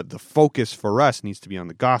come. But the focus for us needs to be on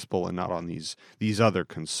the gospel and not on these other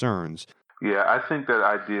concerns. Yeah, I think that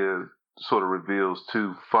idea sort of reveals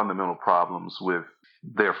two fundamental problems with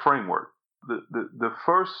their framework. The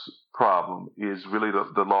first problem is really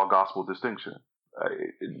the law-gospel distinction.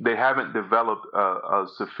 They haven't developed a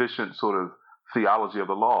sufficient sort of theology of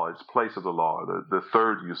the law, its place of the law, the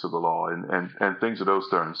third use of the law, and things of those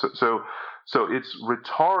terms. So it's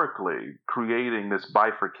rhetorically creating this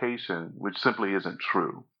bifurcation, which simply isn't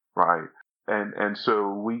true, right? And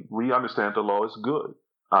so we understand the law is good.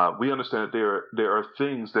 We understand that there are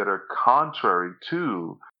things that are contrary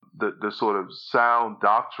to the sort of sound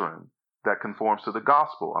doctrine that conforms to the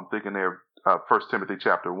gospel. I'm thinking there, 1 Timothy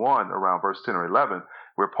chapter 1, around verse 10 or 11,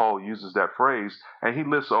 where Paul uses that phrase, and he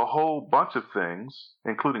lists a whole bunch of things,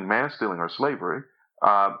 including man-stealing or slavery, that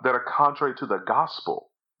are contrary to the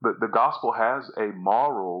gospel. The gospel has a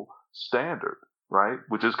moral standard, right,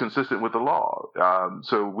 which is consistent with the law.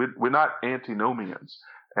 So we're not antinomians.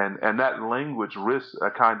 And that language risks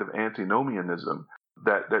a kind of antinomianism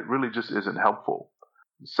that really just isn't helpful.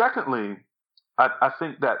 Secondly, I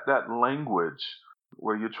think that language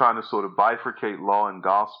where you're trying to sort of bifurcate law and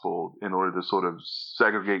gospel in order to sort of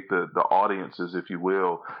segregate the audiences, if you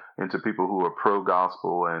will, into people who are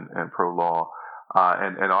pro-gospel and pro-law,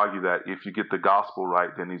 and argue that if you get the gospel right,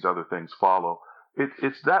 then these other things follow.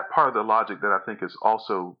 It's that part of the logic that I think is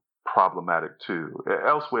also problematic too.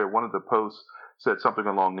 Elsewhere, one of the posts said something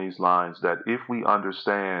along these lines, that if we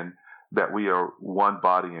understand that we are one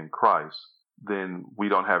body in Christ, then we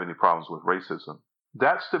don't have any problems with racism.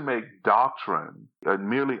 That's to make doctrine,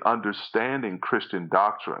 merely understanding Christian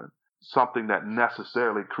doctrine, something that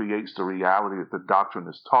necessarily creates the reality that the doctrine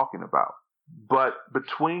is talking about. But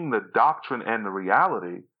between the doctrine and the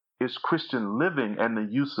reality is Christian living and the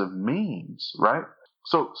use of means, right?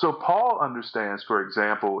 So Paul understands, for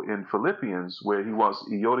example, in Philippians, where he wants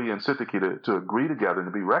Euodia and Syntyche to agree together and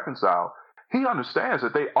to be reconciled, he understands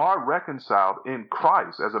that they are reconciled in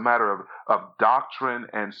Christ as a matter of doctrine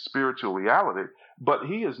and spiritual reality. But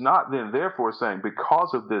he is not then therefore saying,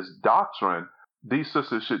 because of this doctrine, these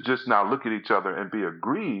sisters should just now look at each other and be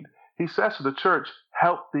agreed. He says to the church,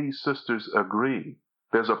 help these sisters agree.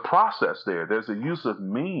 There's a process there. There's the use of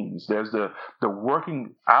means. There's the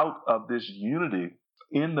working out of this unity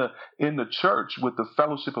in the church with the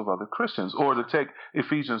fellowship of other Christians. Or to take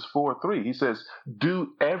Ephesians 4:3, he says, do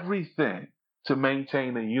everything to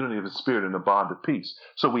maintain the unity of the Spirit in the bond of peace.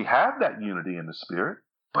 So we have that unity in the Spirit,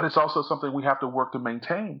 but it's also something we have to work to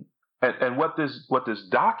maintain. And what this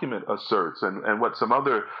document asserts, and what some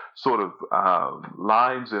other sort of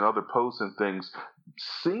lines and other posts and things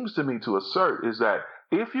seems to me to assert, is that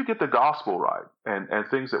if you get the gospel right, and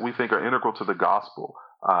things that we think are integral to the gospel,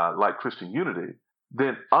 like Christian unity,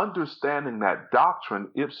 then understanding that doctrine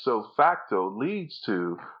ipso facto leads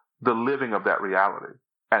to the living of that reality.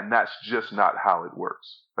 And that's just not how it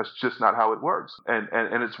works. That's just not how it works. And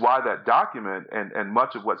it's why that document and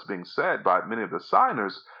much of what's being said by many of the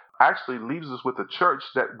signers actually leaves us with a church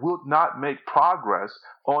that will not make progress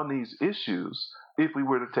on these issues if we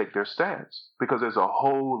were to take their stance. Because there's a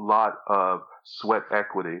whole lot of sweat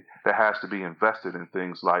equity that has to be invested in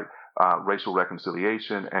things like racial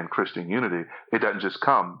reconciliation and Christian unity. It doesn't just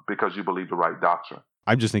come because you believe the right doctrine.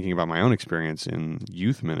 I'm just thinking about my own experience in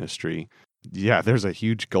youth ministry. Yeah, there's a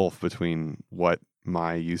huge gulf between what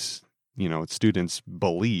my youth, students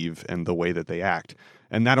believe and the way that they act.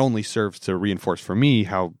 And that only serves to reinforce for me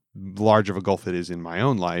how large of a gulf it is in my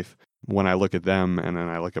own life. When I look at them and then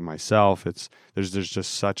I look at myself, there's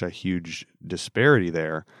just such a huge disparity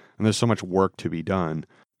there, and there's so much work to be done.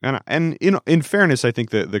 And in fairness, I think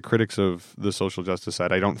that the critics of the social justice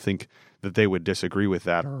side, I don't think that they would disagree with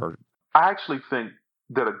that. Or I actually think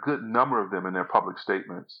that a good number of them in their public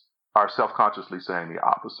statements are self-consciously saying the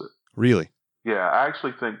opposite. Really? Yeah, I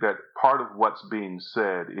actually think that part of what's being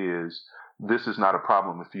said is, this is not a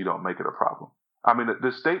problem if you don't make it a problem. I mean,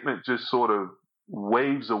 the statement just sort of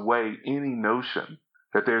waves away any notion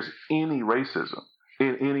that there's any racism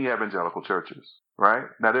in any evangelical churches, right?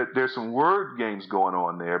 Now, there's some word games going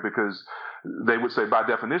on there, because they would say, by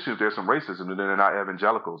definition, if there's some racism, then they're not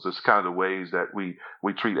evangelicals. It's kind of the ways that we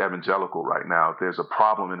treat evangelical right now. If there's a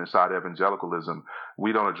problem inside evangelicalism,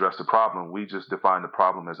 we don't address the problem. We just define the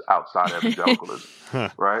problem as outside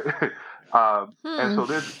evangelicalism, right? And so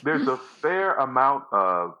there's a fair amount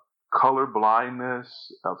of color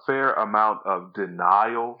blindness, a fair amount of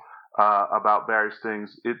denial about various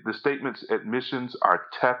things. The statement's admissions are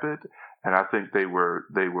tepid, and I think they were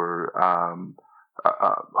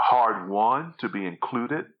hard won to be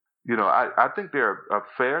included. I think there are a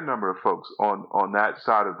fair number of folks on that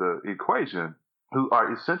side of the equation who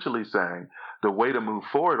are essentially saying the way to move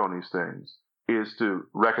forward on these things is to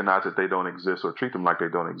recognize that they don't exist, or treat them like they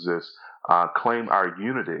don't exist, claim our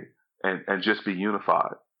unity, and just be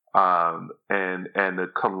unified. And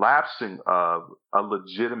the collapsing of a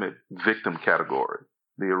legitimate victim category,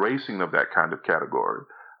 the erasing of that kind of category,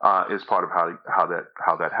 is part of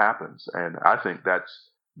how that happens. And I think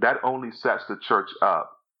that only sets the church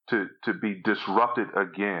up to be disrupted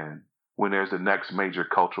again when there's the next major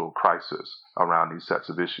cultural crisis around these sets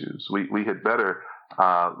of issues. We had better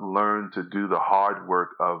learn to do the hard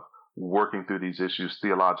work of working through these issues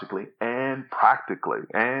theologically and practically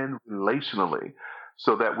and relationally,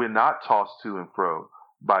 so that we're not tossed to and fro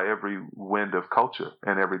by every wind of culture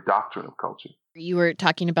and every doctrine of culture. You were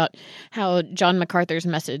talking about how John MacArthur's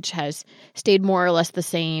message has stayed more or less the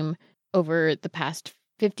same over the past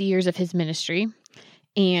 50 years of his ministry.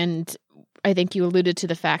 And I think you alluded to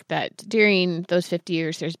the fact that during those 50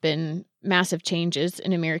 years, there's been massive changes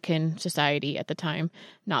in American society at the time,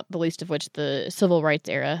 not the least of which the civil rights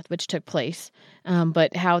era, which took place,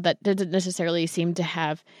 but how that didn't necessarily seem to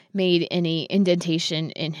have made any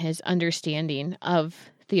indentation in his understanding of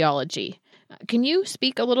theology. Can you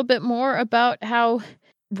speak a little bit more about how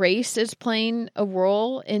race is playing a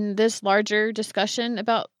role in this larger discussion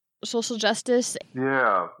about social justice?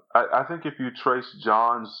 Yeah, I think if you trace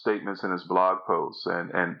John's statements in his blog posts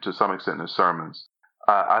and to some extent in his sermons,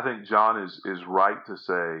 I think John is right to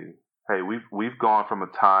say, hey, we've gone from a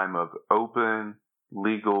time of open,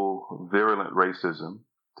 legal, virulent racism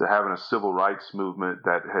to having a civil rights movement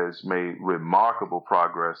that has made remarkable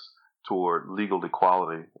progress toward legal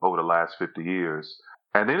equality over the last 50 years.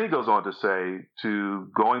 And then he goes on to say, to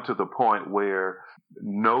going to the point where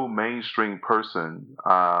no mainstream person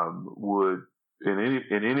would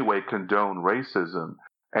in any way condone racism,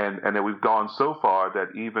 and that we've gone so far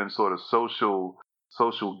that even sort of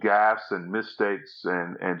social gaffes and mistakes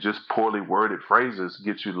and just poorly worded phrases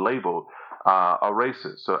get you labeled a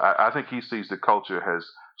racist. So I think he sees the culture has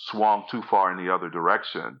swung too far in the other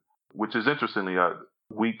direction, which is interestingly a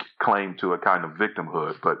weak claim to a kind of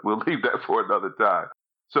victimhood, but we'll leave that for another time.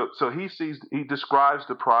 So he describes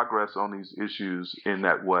the progress on these issues in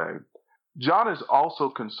that way. John is also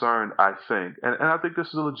concerned, I think, and I think this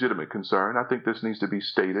is a legitimate concern. I think this needs to be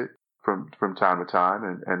stated from time to time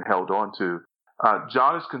and held on to.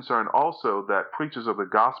 John is concerned also that preachers of the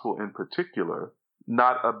gospel in particular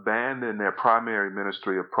not abandon their primary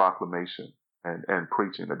ministry of proclamation and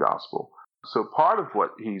preaching the gospel. So part of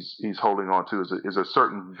what he's holding on to is a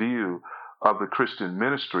certain view of the Christian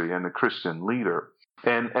ministry and the Christian leader.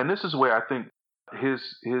 And this is where I think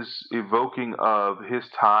his evoking of his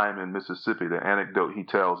time in Mississippi, the anecdote he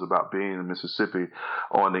tells about being in Mississippi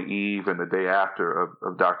on the eve and the day after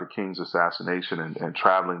of Dr. King's assassination and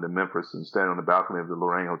traveling to Memphis and standing on the balcony of the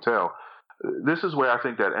Lorraine Hotel. This is where I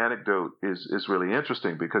think that anecdote is really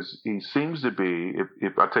interesting, because he seems to be,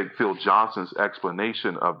 if I take Phil Johnson's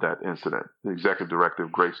explanation of that incident, the executive director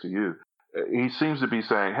of Grace to You, he seems to be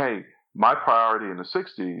saying, hey, my priority in the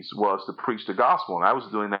 60s was to preach the gospel. And I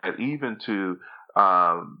was doing that even to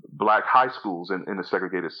black high schools in the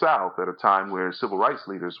segregated South at a time where civil rights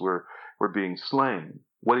leaders were being slain.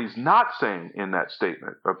 What he's not saying in that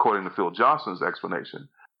statement, according to Phil Johnson's explanation,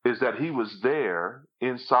 is that he was there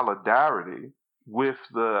in solidarity with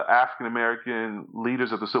the African-American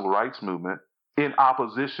leaders of the civil rights movement in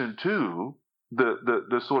opposition to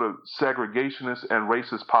the sort of segregationist and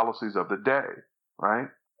racist policies of the day, right?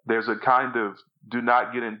 There's a kind of do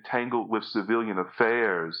not get entangled with civilian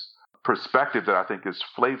affairs perspective that I think is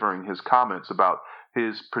flavoring his comments about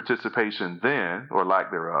his participation then, or lack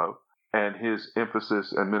thereof, and his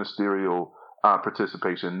emphasis and ministerial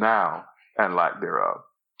participation now and lack thereof.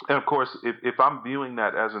 And of course, if I'm viewing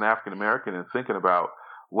that as an African American and thinking about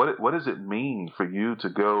what does it mean for you to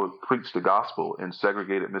go preach the gospel in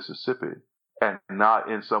segregated Mississippi and not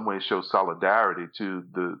in some way show solidarity to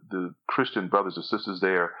the Christian brothers and sisters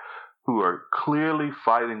there who are clearly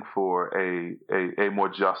fighting for a more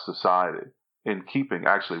just society in keeping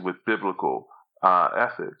actually with biblical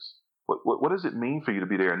ethics. What does it mean for you to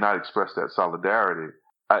be there and not express that solidarity?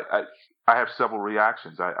 I have several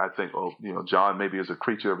reactions. I think, John maybe is a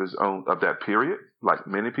creature of his own, of that period, like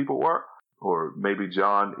many people were, or maybe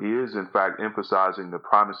John is in fact emphasizing the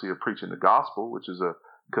primacy of preaching the gospel, which is a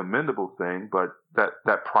commendable thing, but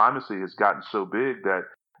that primacy has gotten so big that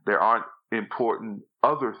there aren't important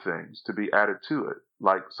other things to be added to it,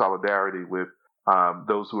 like solidarity with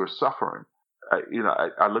those who are suffering.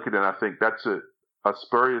 I look at it and I think that's a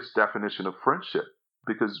spurious definition of friendship,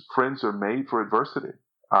 because friends are made for adversity.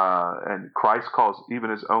 And Christ calls even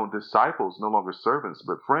his own disciples no longer servants,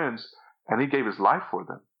 but friends, and he gave his life for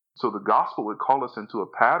them. So the gospel would call us into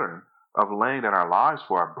a pattern of laying down our lives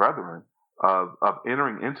for our brethren, of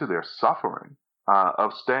entering into their suffering,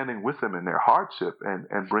 of standing with them in their hardship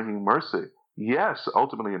and bringing mercy. Yes,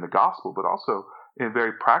 ultimately in the gospel, but also in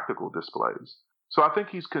very practical displays. So I think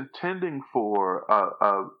he's contending for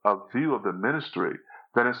a view of the ministry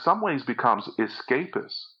that in some ways becomes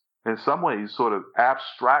escapist, in some ways sort of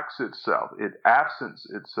abstracts itself, it absents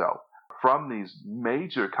itself from these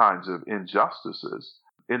major kinds of injustices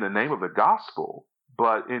in the name of the gospel.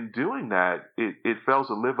 But in doing that, it fails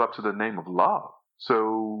to live up to the name of love.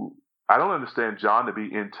 So I don't understand John to be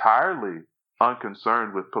entirely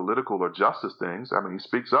unconcerned with political or justice things. I mean, he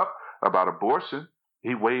speaks up about abortion.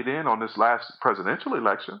 He weighed in on this last presidential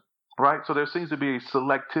election, right? So there seems to be a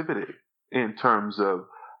selectivity in terms of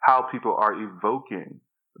how people are evoking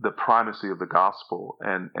the primacy of the gospel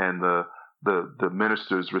and the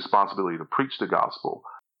minister's responsibility to preach the gospel.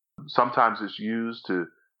 Sometimes it's used to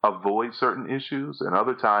avoid certain issues, and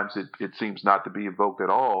other times it seems not to be evoked at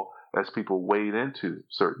all as people wade into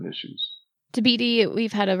certain issues. Tabidi,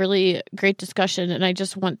 we've had a really great discussion, and I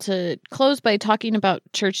just want to close by talking about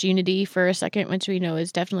church unity for a second, which we know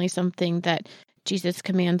is definitely something that Jesus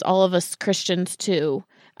commands all of us Christians to.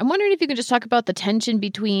 I'm wondering if you could just talk about the tension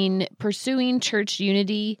between pursuing church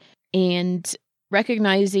unity and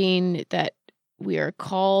recognizing that we are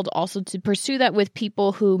called also to pursue that with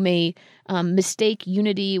people who may mistake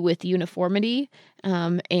unity with uniformity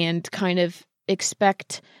and kind of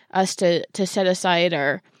expect us to set aside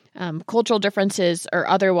our cultural differences or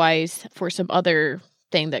otherwise for some other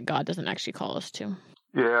thing that God doesn't actually call us to.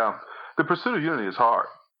 Yeah, the pursuit of unity is hard.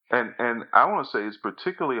 And I want to say it's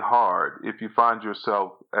particularly hard if you find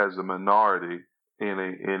yourself as a minority in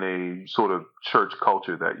a sort of church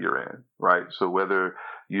culture that you're in, right? So whether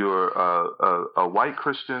you're a white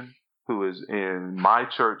Christian who is in my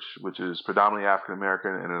church, which is predominantly African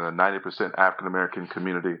American and in a 90% African American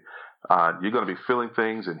community, you're going to be feeling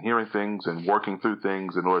things and hearing things and working through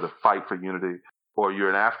things in order to fight for unity. Or you're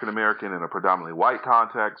an African American in a predominantly white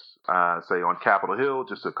context, say on Capitol Hill,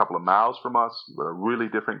 just a couple of miles from us, but a really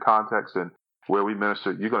different context than where we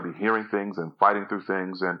minister. You're going to be hearing things and fighting through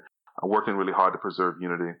things and working really hard to preserve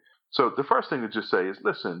unity. So the first thing to just say is,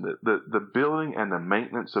 listen, the building and the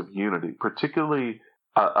maintenance of unity, particularly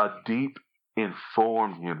a deep,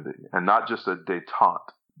 informed unity, and not just a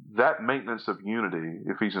détente, that maintenance of unity,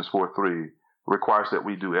 Ephesians 4:3, requires that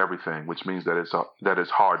we do everything, which means that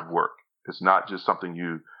it's hard work. It's not just something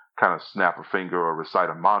you kind of snap a finger or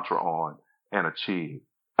recite a mantra on and achieve.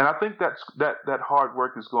 And I think that hard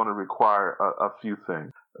work is going to require a few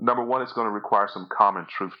things. Number one, it's going to require some common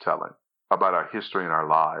truth telling about our history and our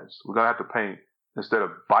lives. We're going to have to paint, instead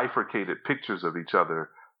of bifurcated pictures of each other,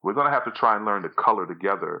 we're going to have to try and learn to color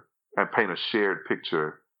together and paint a shared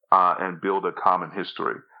picture and build a common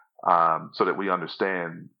history so that we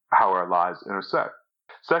understand how our lives intersect.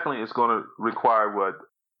 Secondly, it's going to require what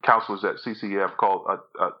counselors at CCF call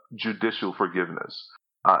a judicial forgiveness.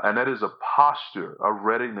 And that is a posture, a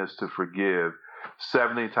readiness to forgive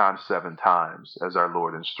 70 times, 7 times, as our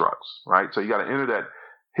Lord instructs, right? So you got to enter that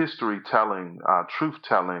history-telling,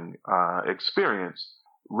 truth-telling experience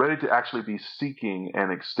ready to actually be seeking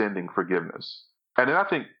and extending forgiveness. And then I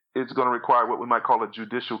think it's going to require what we might call a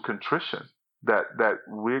judicial contrition, that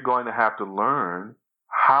we're going to have to learn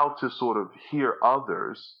how to sort of hear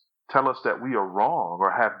others tell us that we are wrong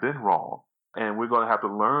or have been wrong. And we're going to have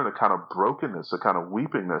to learn a kind of brokenness, a kind of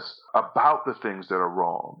weepingness about the things that are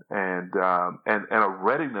wrong, and a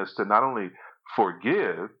readiness to not only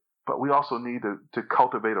forgive, but we also need to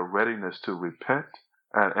cultivate a readiness to repent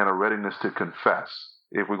and a readiness to confess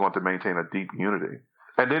if we're going to maintain a deep unity.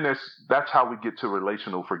 And then that's how we get to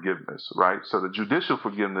relational forgiveness, right? So the judicial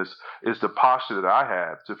forgiveness is the posture that I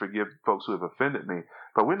have to forgive folks who have offended me,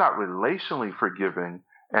 but we're not relationally forgiving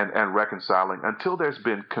and reconciling until there's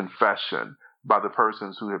been confession by the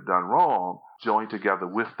persons who have done wrong, joined together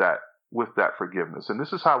with that forgiveness. And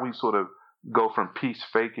this is how we sort of go from peace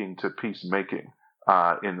faking to peacemaking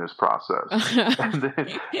in this process. and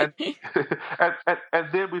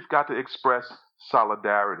then we've got to express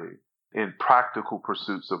solidarity in practical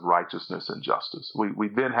pursuits of righteousness and justice. We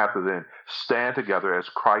then have to then stand together as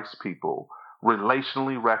Christ's people,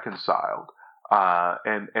 relationally reconciled,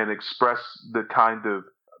 and express the kind of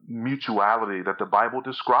mutuality that the Bible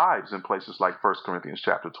describes in places like 1 Corinthians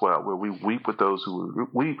chapter 12, where we weep with those who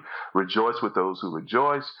weep, rejoice with those who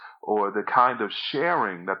rejoice, or the kind of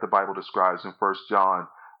sharing that the Bible describes in 1 John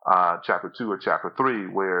chapter 2 or chapter 3,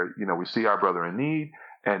 where we see our brother in need,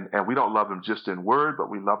 and we don't love them just in word, but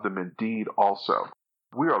we love them in deed also.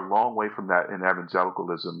 We are a long way from that in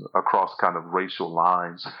evangelicalism across kind of racial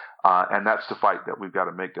lines, and that's the fight that we've got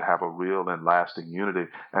to make to have a real and lasting unity.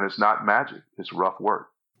 And it's not magic; it's rough work.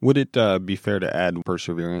 Would it be fair to add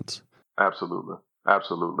perseverance? Absolutely.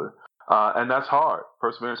 And that's hard.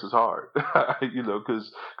 Perseverance is hard,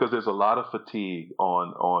 because there's a lot of fatigue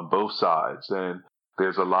on both sides, and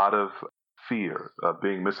there's a lot of fear of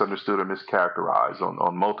being misunderstood or mischaracterized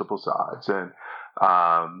on multiple sides. And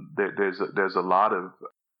there's a lot of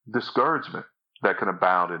discouragement that can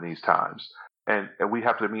abound in these times. And we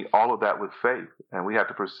have to meet all of that with faith. And we have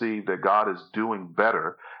to perceive that God is doing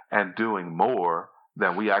better and doing more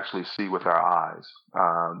than we actually see with our eyes.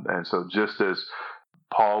 And so just as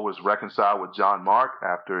Paul was reconciled with John Mark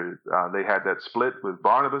after they had that split with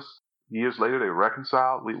Barnabas, years later they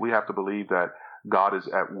reconciled, we have to believe that God is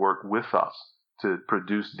at work with us to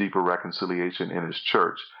produce deeper reconciliation in his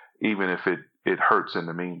church, even if it hurts in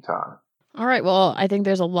the meantime. All right. Well, I think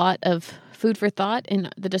there's a lot of food for thought in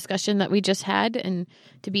the discussion that we just had. And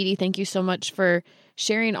Tabidi, thank you so much for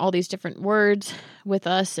sharing all these different words with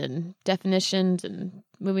us and definitions and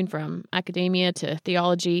moving from academia to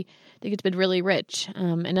theology. I think it's been really rich.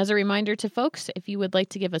 And as a reminder to folks, if you would like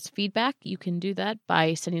to give us feedback, you can do that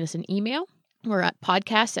by sending us an email. We're at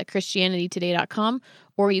podcast@christianitytoday.com,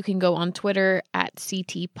 or you can go on Twitter at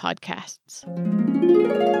CT Podcasts.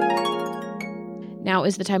 Now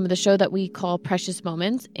is the time of the show that we call Precious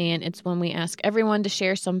Moments, and it's when we ask everyone to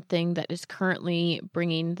share something that is currently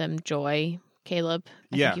bringing them joy. Caleb,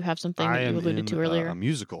 I think you have something that you alluded to earlier. A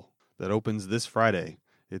musical that opens this Friday.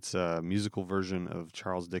 It's a musical version of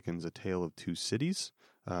Charles Dickens' A Tale of Two Cities.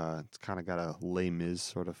 It's kind of got a Les Mis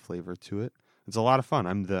sort of flavor to it. It's a lot of fun.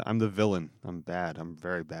 I'm the villain. I'm bad. I'm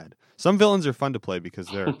very bad. Some villains are fun to play because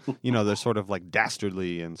they're they're sort of like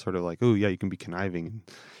dastardly and sort of like, oh yeah, you can be conniving.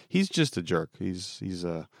 He's just a jerk. He's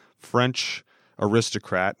a French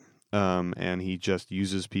aristocrat, and he just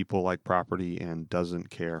uses people like property and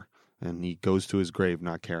doesn't care. And he goes to his grave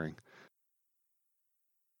not caring.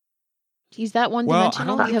 He's that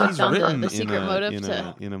one-dimensional? Well, I don't think you he's haven't written found the secret motive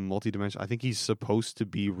in a multi-dimensional. I think he's supposed to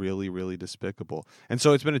be really, really despicable. And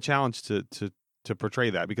so it's been a challenge to portray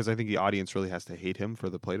that because I think the audience really has to hate him for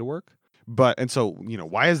the play to work. And so,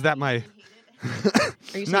 why is that my...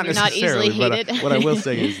 Are you saying you're not easily hated? But what I will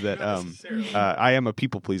say is that I am a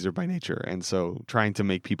people pleaser by nature. And so trying to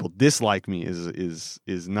make people dislike me is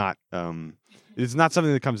not... it's not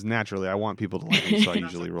something that comes naturally. I want people to like me, so I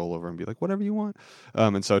usually roll over and be like, whatever you want.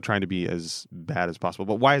 And so trying to be as bad as possible.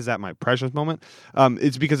 But why is that my precious moment?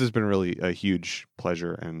 It's because it's been really a huge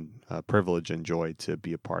pleasure and privilege and joy to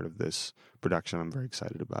be a part of this production. I'm very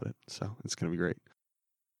excited about it. So it's going to be great.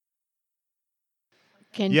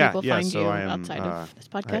 Can people find you outside of this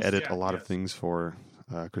podcast? I edit a lot of things for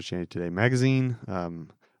Christianity Today magazine.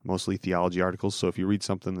 Mostly theology articles. So if you read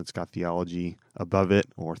something that's got theology above it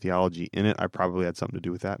or theology in it, I probably had something to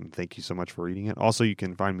do with that. And thank you so much for reading it. Also, you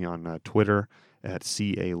can find me on Twitter at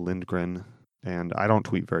CA Lindgren. And I don't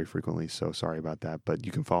tweet very frequently, so sorry about that. But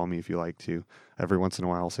you can follow me if you like to. Every once in a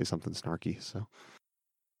while, I'll say something snarky. So.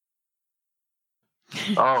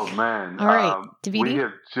 Oh, man. All right. We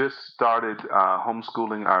have just started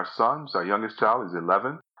homeschooling our sons. Our youngest child is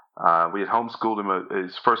 11. We had homeschooled him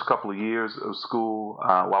his first couple of years of school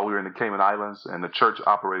while we were in the Cayman Islands, and the church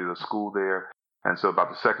operated a school there. And so about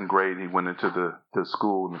the second grade, he went into the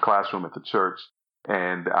school in the classroom at the church.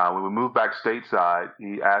 And when we moved back stateside,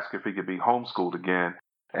 he asked if he could be homeschooled again.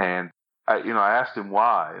 And I asked him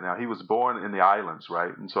why. Now, he was born in the islands,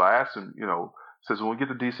 right? And so I asked him, says, when we get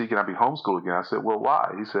to D.C., can I be homeschooled again? I said, well,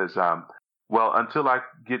 why? He says, well, until I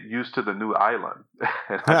get used to the new island.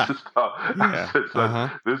 And I just thought,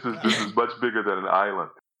 this is much bigger than an island.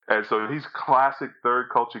 And so he's classic third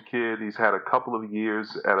culture kid. He's had a couple of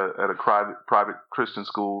years at a private Christian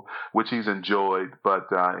school, which he's enjoyed. But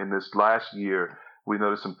in this last year, we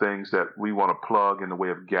noticed some things that we want to plug in the way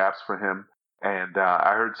of gaps for him. And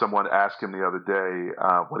I heard someone ask him the other day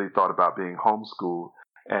what he thought about being homeschooled.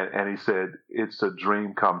 And he said, it's a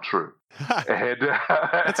dream come true. And,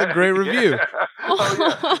 that's a great review. Yeah.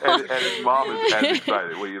 Oh, yeah. And his mom is as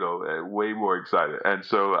excited, way more excited. And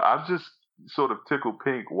so I'm just sort of tickled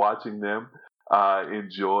pink watching them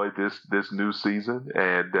enjoy this new season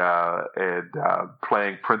and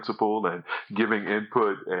playing principal and giving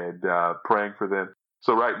input and praying for them.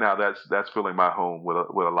 So right now that's filling my home with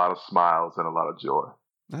a lot of smiles and a lot of joy.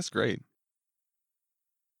 That's great.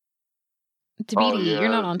 Tabidi, you're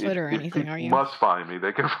not on Twitter or anything, are you? Must find me.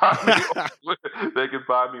 They can find me on Twitter. They can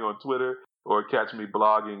find me on Twitter or catch me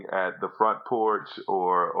blogging at The Front Porch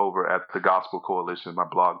or over at the Gospel Coalition. My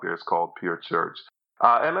blog there is called Pure Church.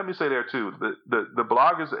 And let me say there too, the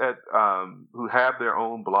bloggers who have their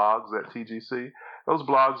own blogs at TGC, those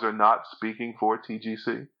blogs are not speaking for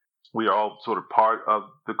TGC. We are all sort of part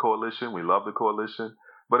of the coalition. We love the coalition.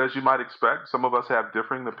 But as you might expect, some of us have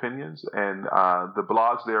differing opinions, and the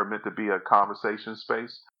blogs there are meant to be a conversation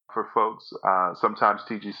space for folks. Sometimes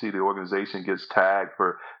TGC, the organization, gets tagged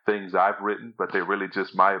for things I've written, but they're really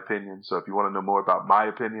just my opinion. So if you want to know more about my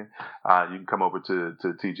opinion, you can come over to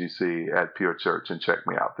TGC at Pure Church and check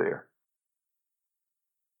me out there.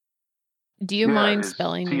 Do you mind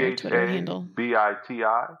spelling your Twitter handle?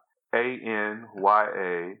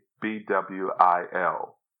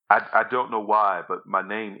 BITIANYABWIL. I don't know why, but my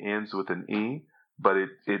name ends with an E, but it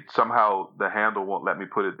somehow the handle won't let me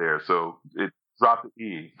put it there. So it dropped the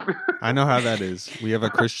E. I know how that is. We have a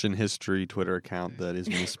Christian history Twitter account that is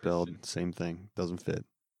misspelled. Same thing. Doesn't fit.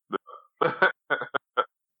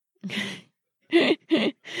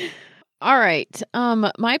 All right.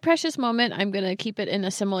 My precious moment, I'm going to keep it in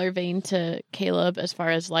a similar vein to Caleb as far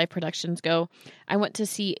as live productions go. I went to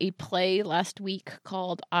see a play last week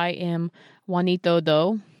called I Am Juanito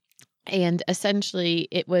Do. And essentially,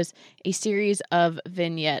 it was a series of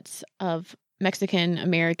vignettes of Mexican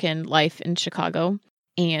American life in Chicago.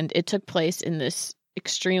 And it took place in this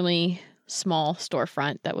extremely small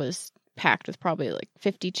storefront that was packed with probably like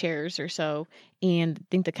 50 chairs or so. And I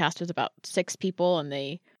think the cast was about 6 people, and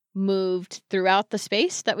they moved throughout the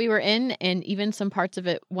space that we were in, and even some parts of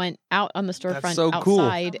it went out on the storefront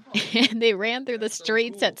outside. Cool. And they ran through the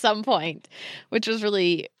streets at some point, which was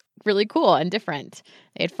really, really cool and different.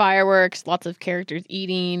 They had fireworks, lots of characters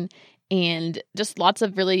eating, and just lots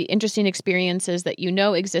of really interesting experiences that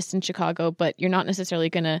exist in Chicago, but you're not necessarily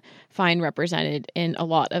going to find represented in a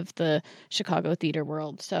lot of the Chicago theater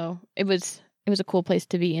world. So it was a cool place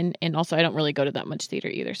to be in, and also I don't really go to that much theater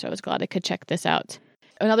either, so I was glad I could check this out.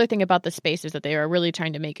 Another thing about the space is that they are really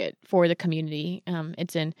trying to make it for the community.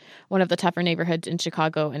 It's in one of the tougher neighborhoods in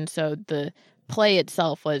Chicago, and so the play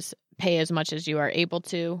itself was pay as much as you are able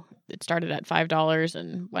to. It started at $5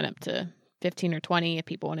 and went up to $15 or $20 if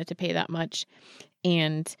people wanted to pay that much.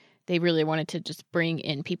 And they really wanted to just bring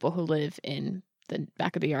in people who live in the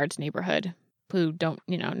back of the yards neighborhood who don't,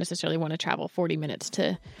 necessarily want to travel 40 minutes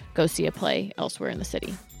to go see a play elsewhere in the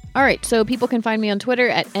city. All right, so people can find me on Twitter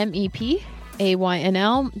at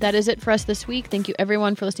MEPAYNL. That is it for us this week. Thank you,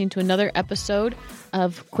 everyone, for listening to another episode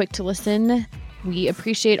of Quick to Listen. We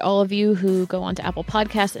appreciate all of you who go on to Apple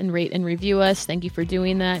Podcasts and rate and review us. Thank you for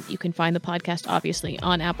doing that. You can find the podcast, obviously,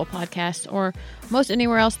 on Apple Podcasts or most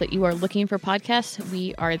anywhere else that you are looking for podcasts.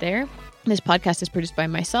 We are there. This podcast is produced by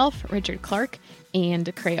myself, Richard Clark,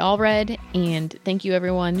 and Cray Allred. And thank you,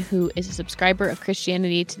 everyone who is a subscriber of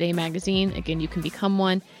Christianity Today magazine. Again, you can become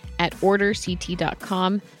one at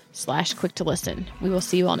orderct.com/quick-to-listen. We will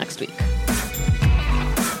see you all next week.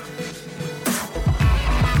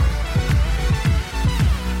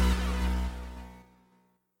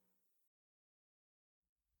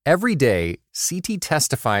 Every day, CT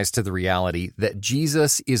testifies to the reality that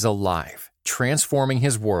Jesus is alive, transforming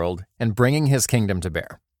his world and bringing his kingdom to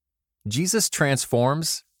bear. Jesus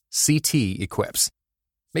transforms, CT equips.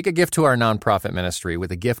 Make a gift to our nonprofit ministry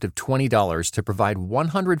with a gift of $20 to provide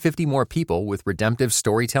 150 more people with redemptive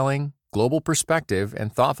storytelling, global perspective,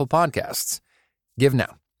 and thoughtful podcasts. Give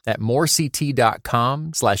now at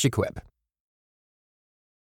morect.com/equip.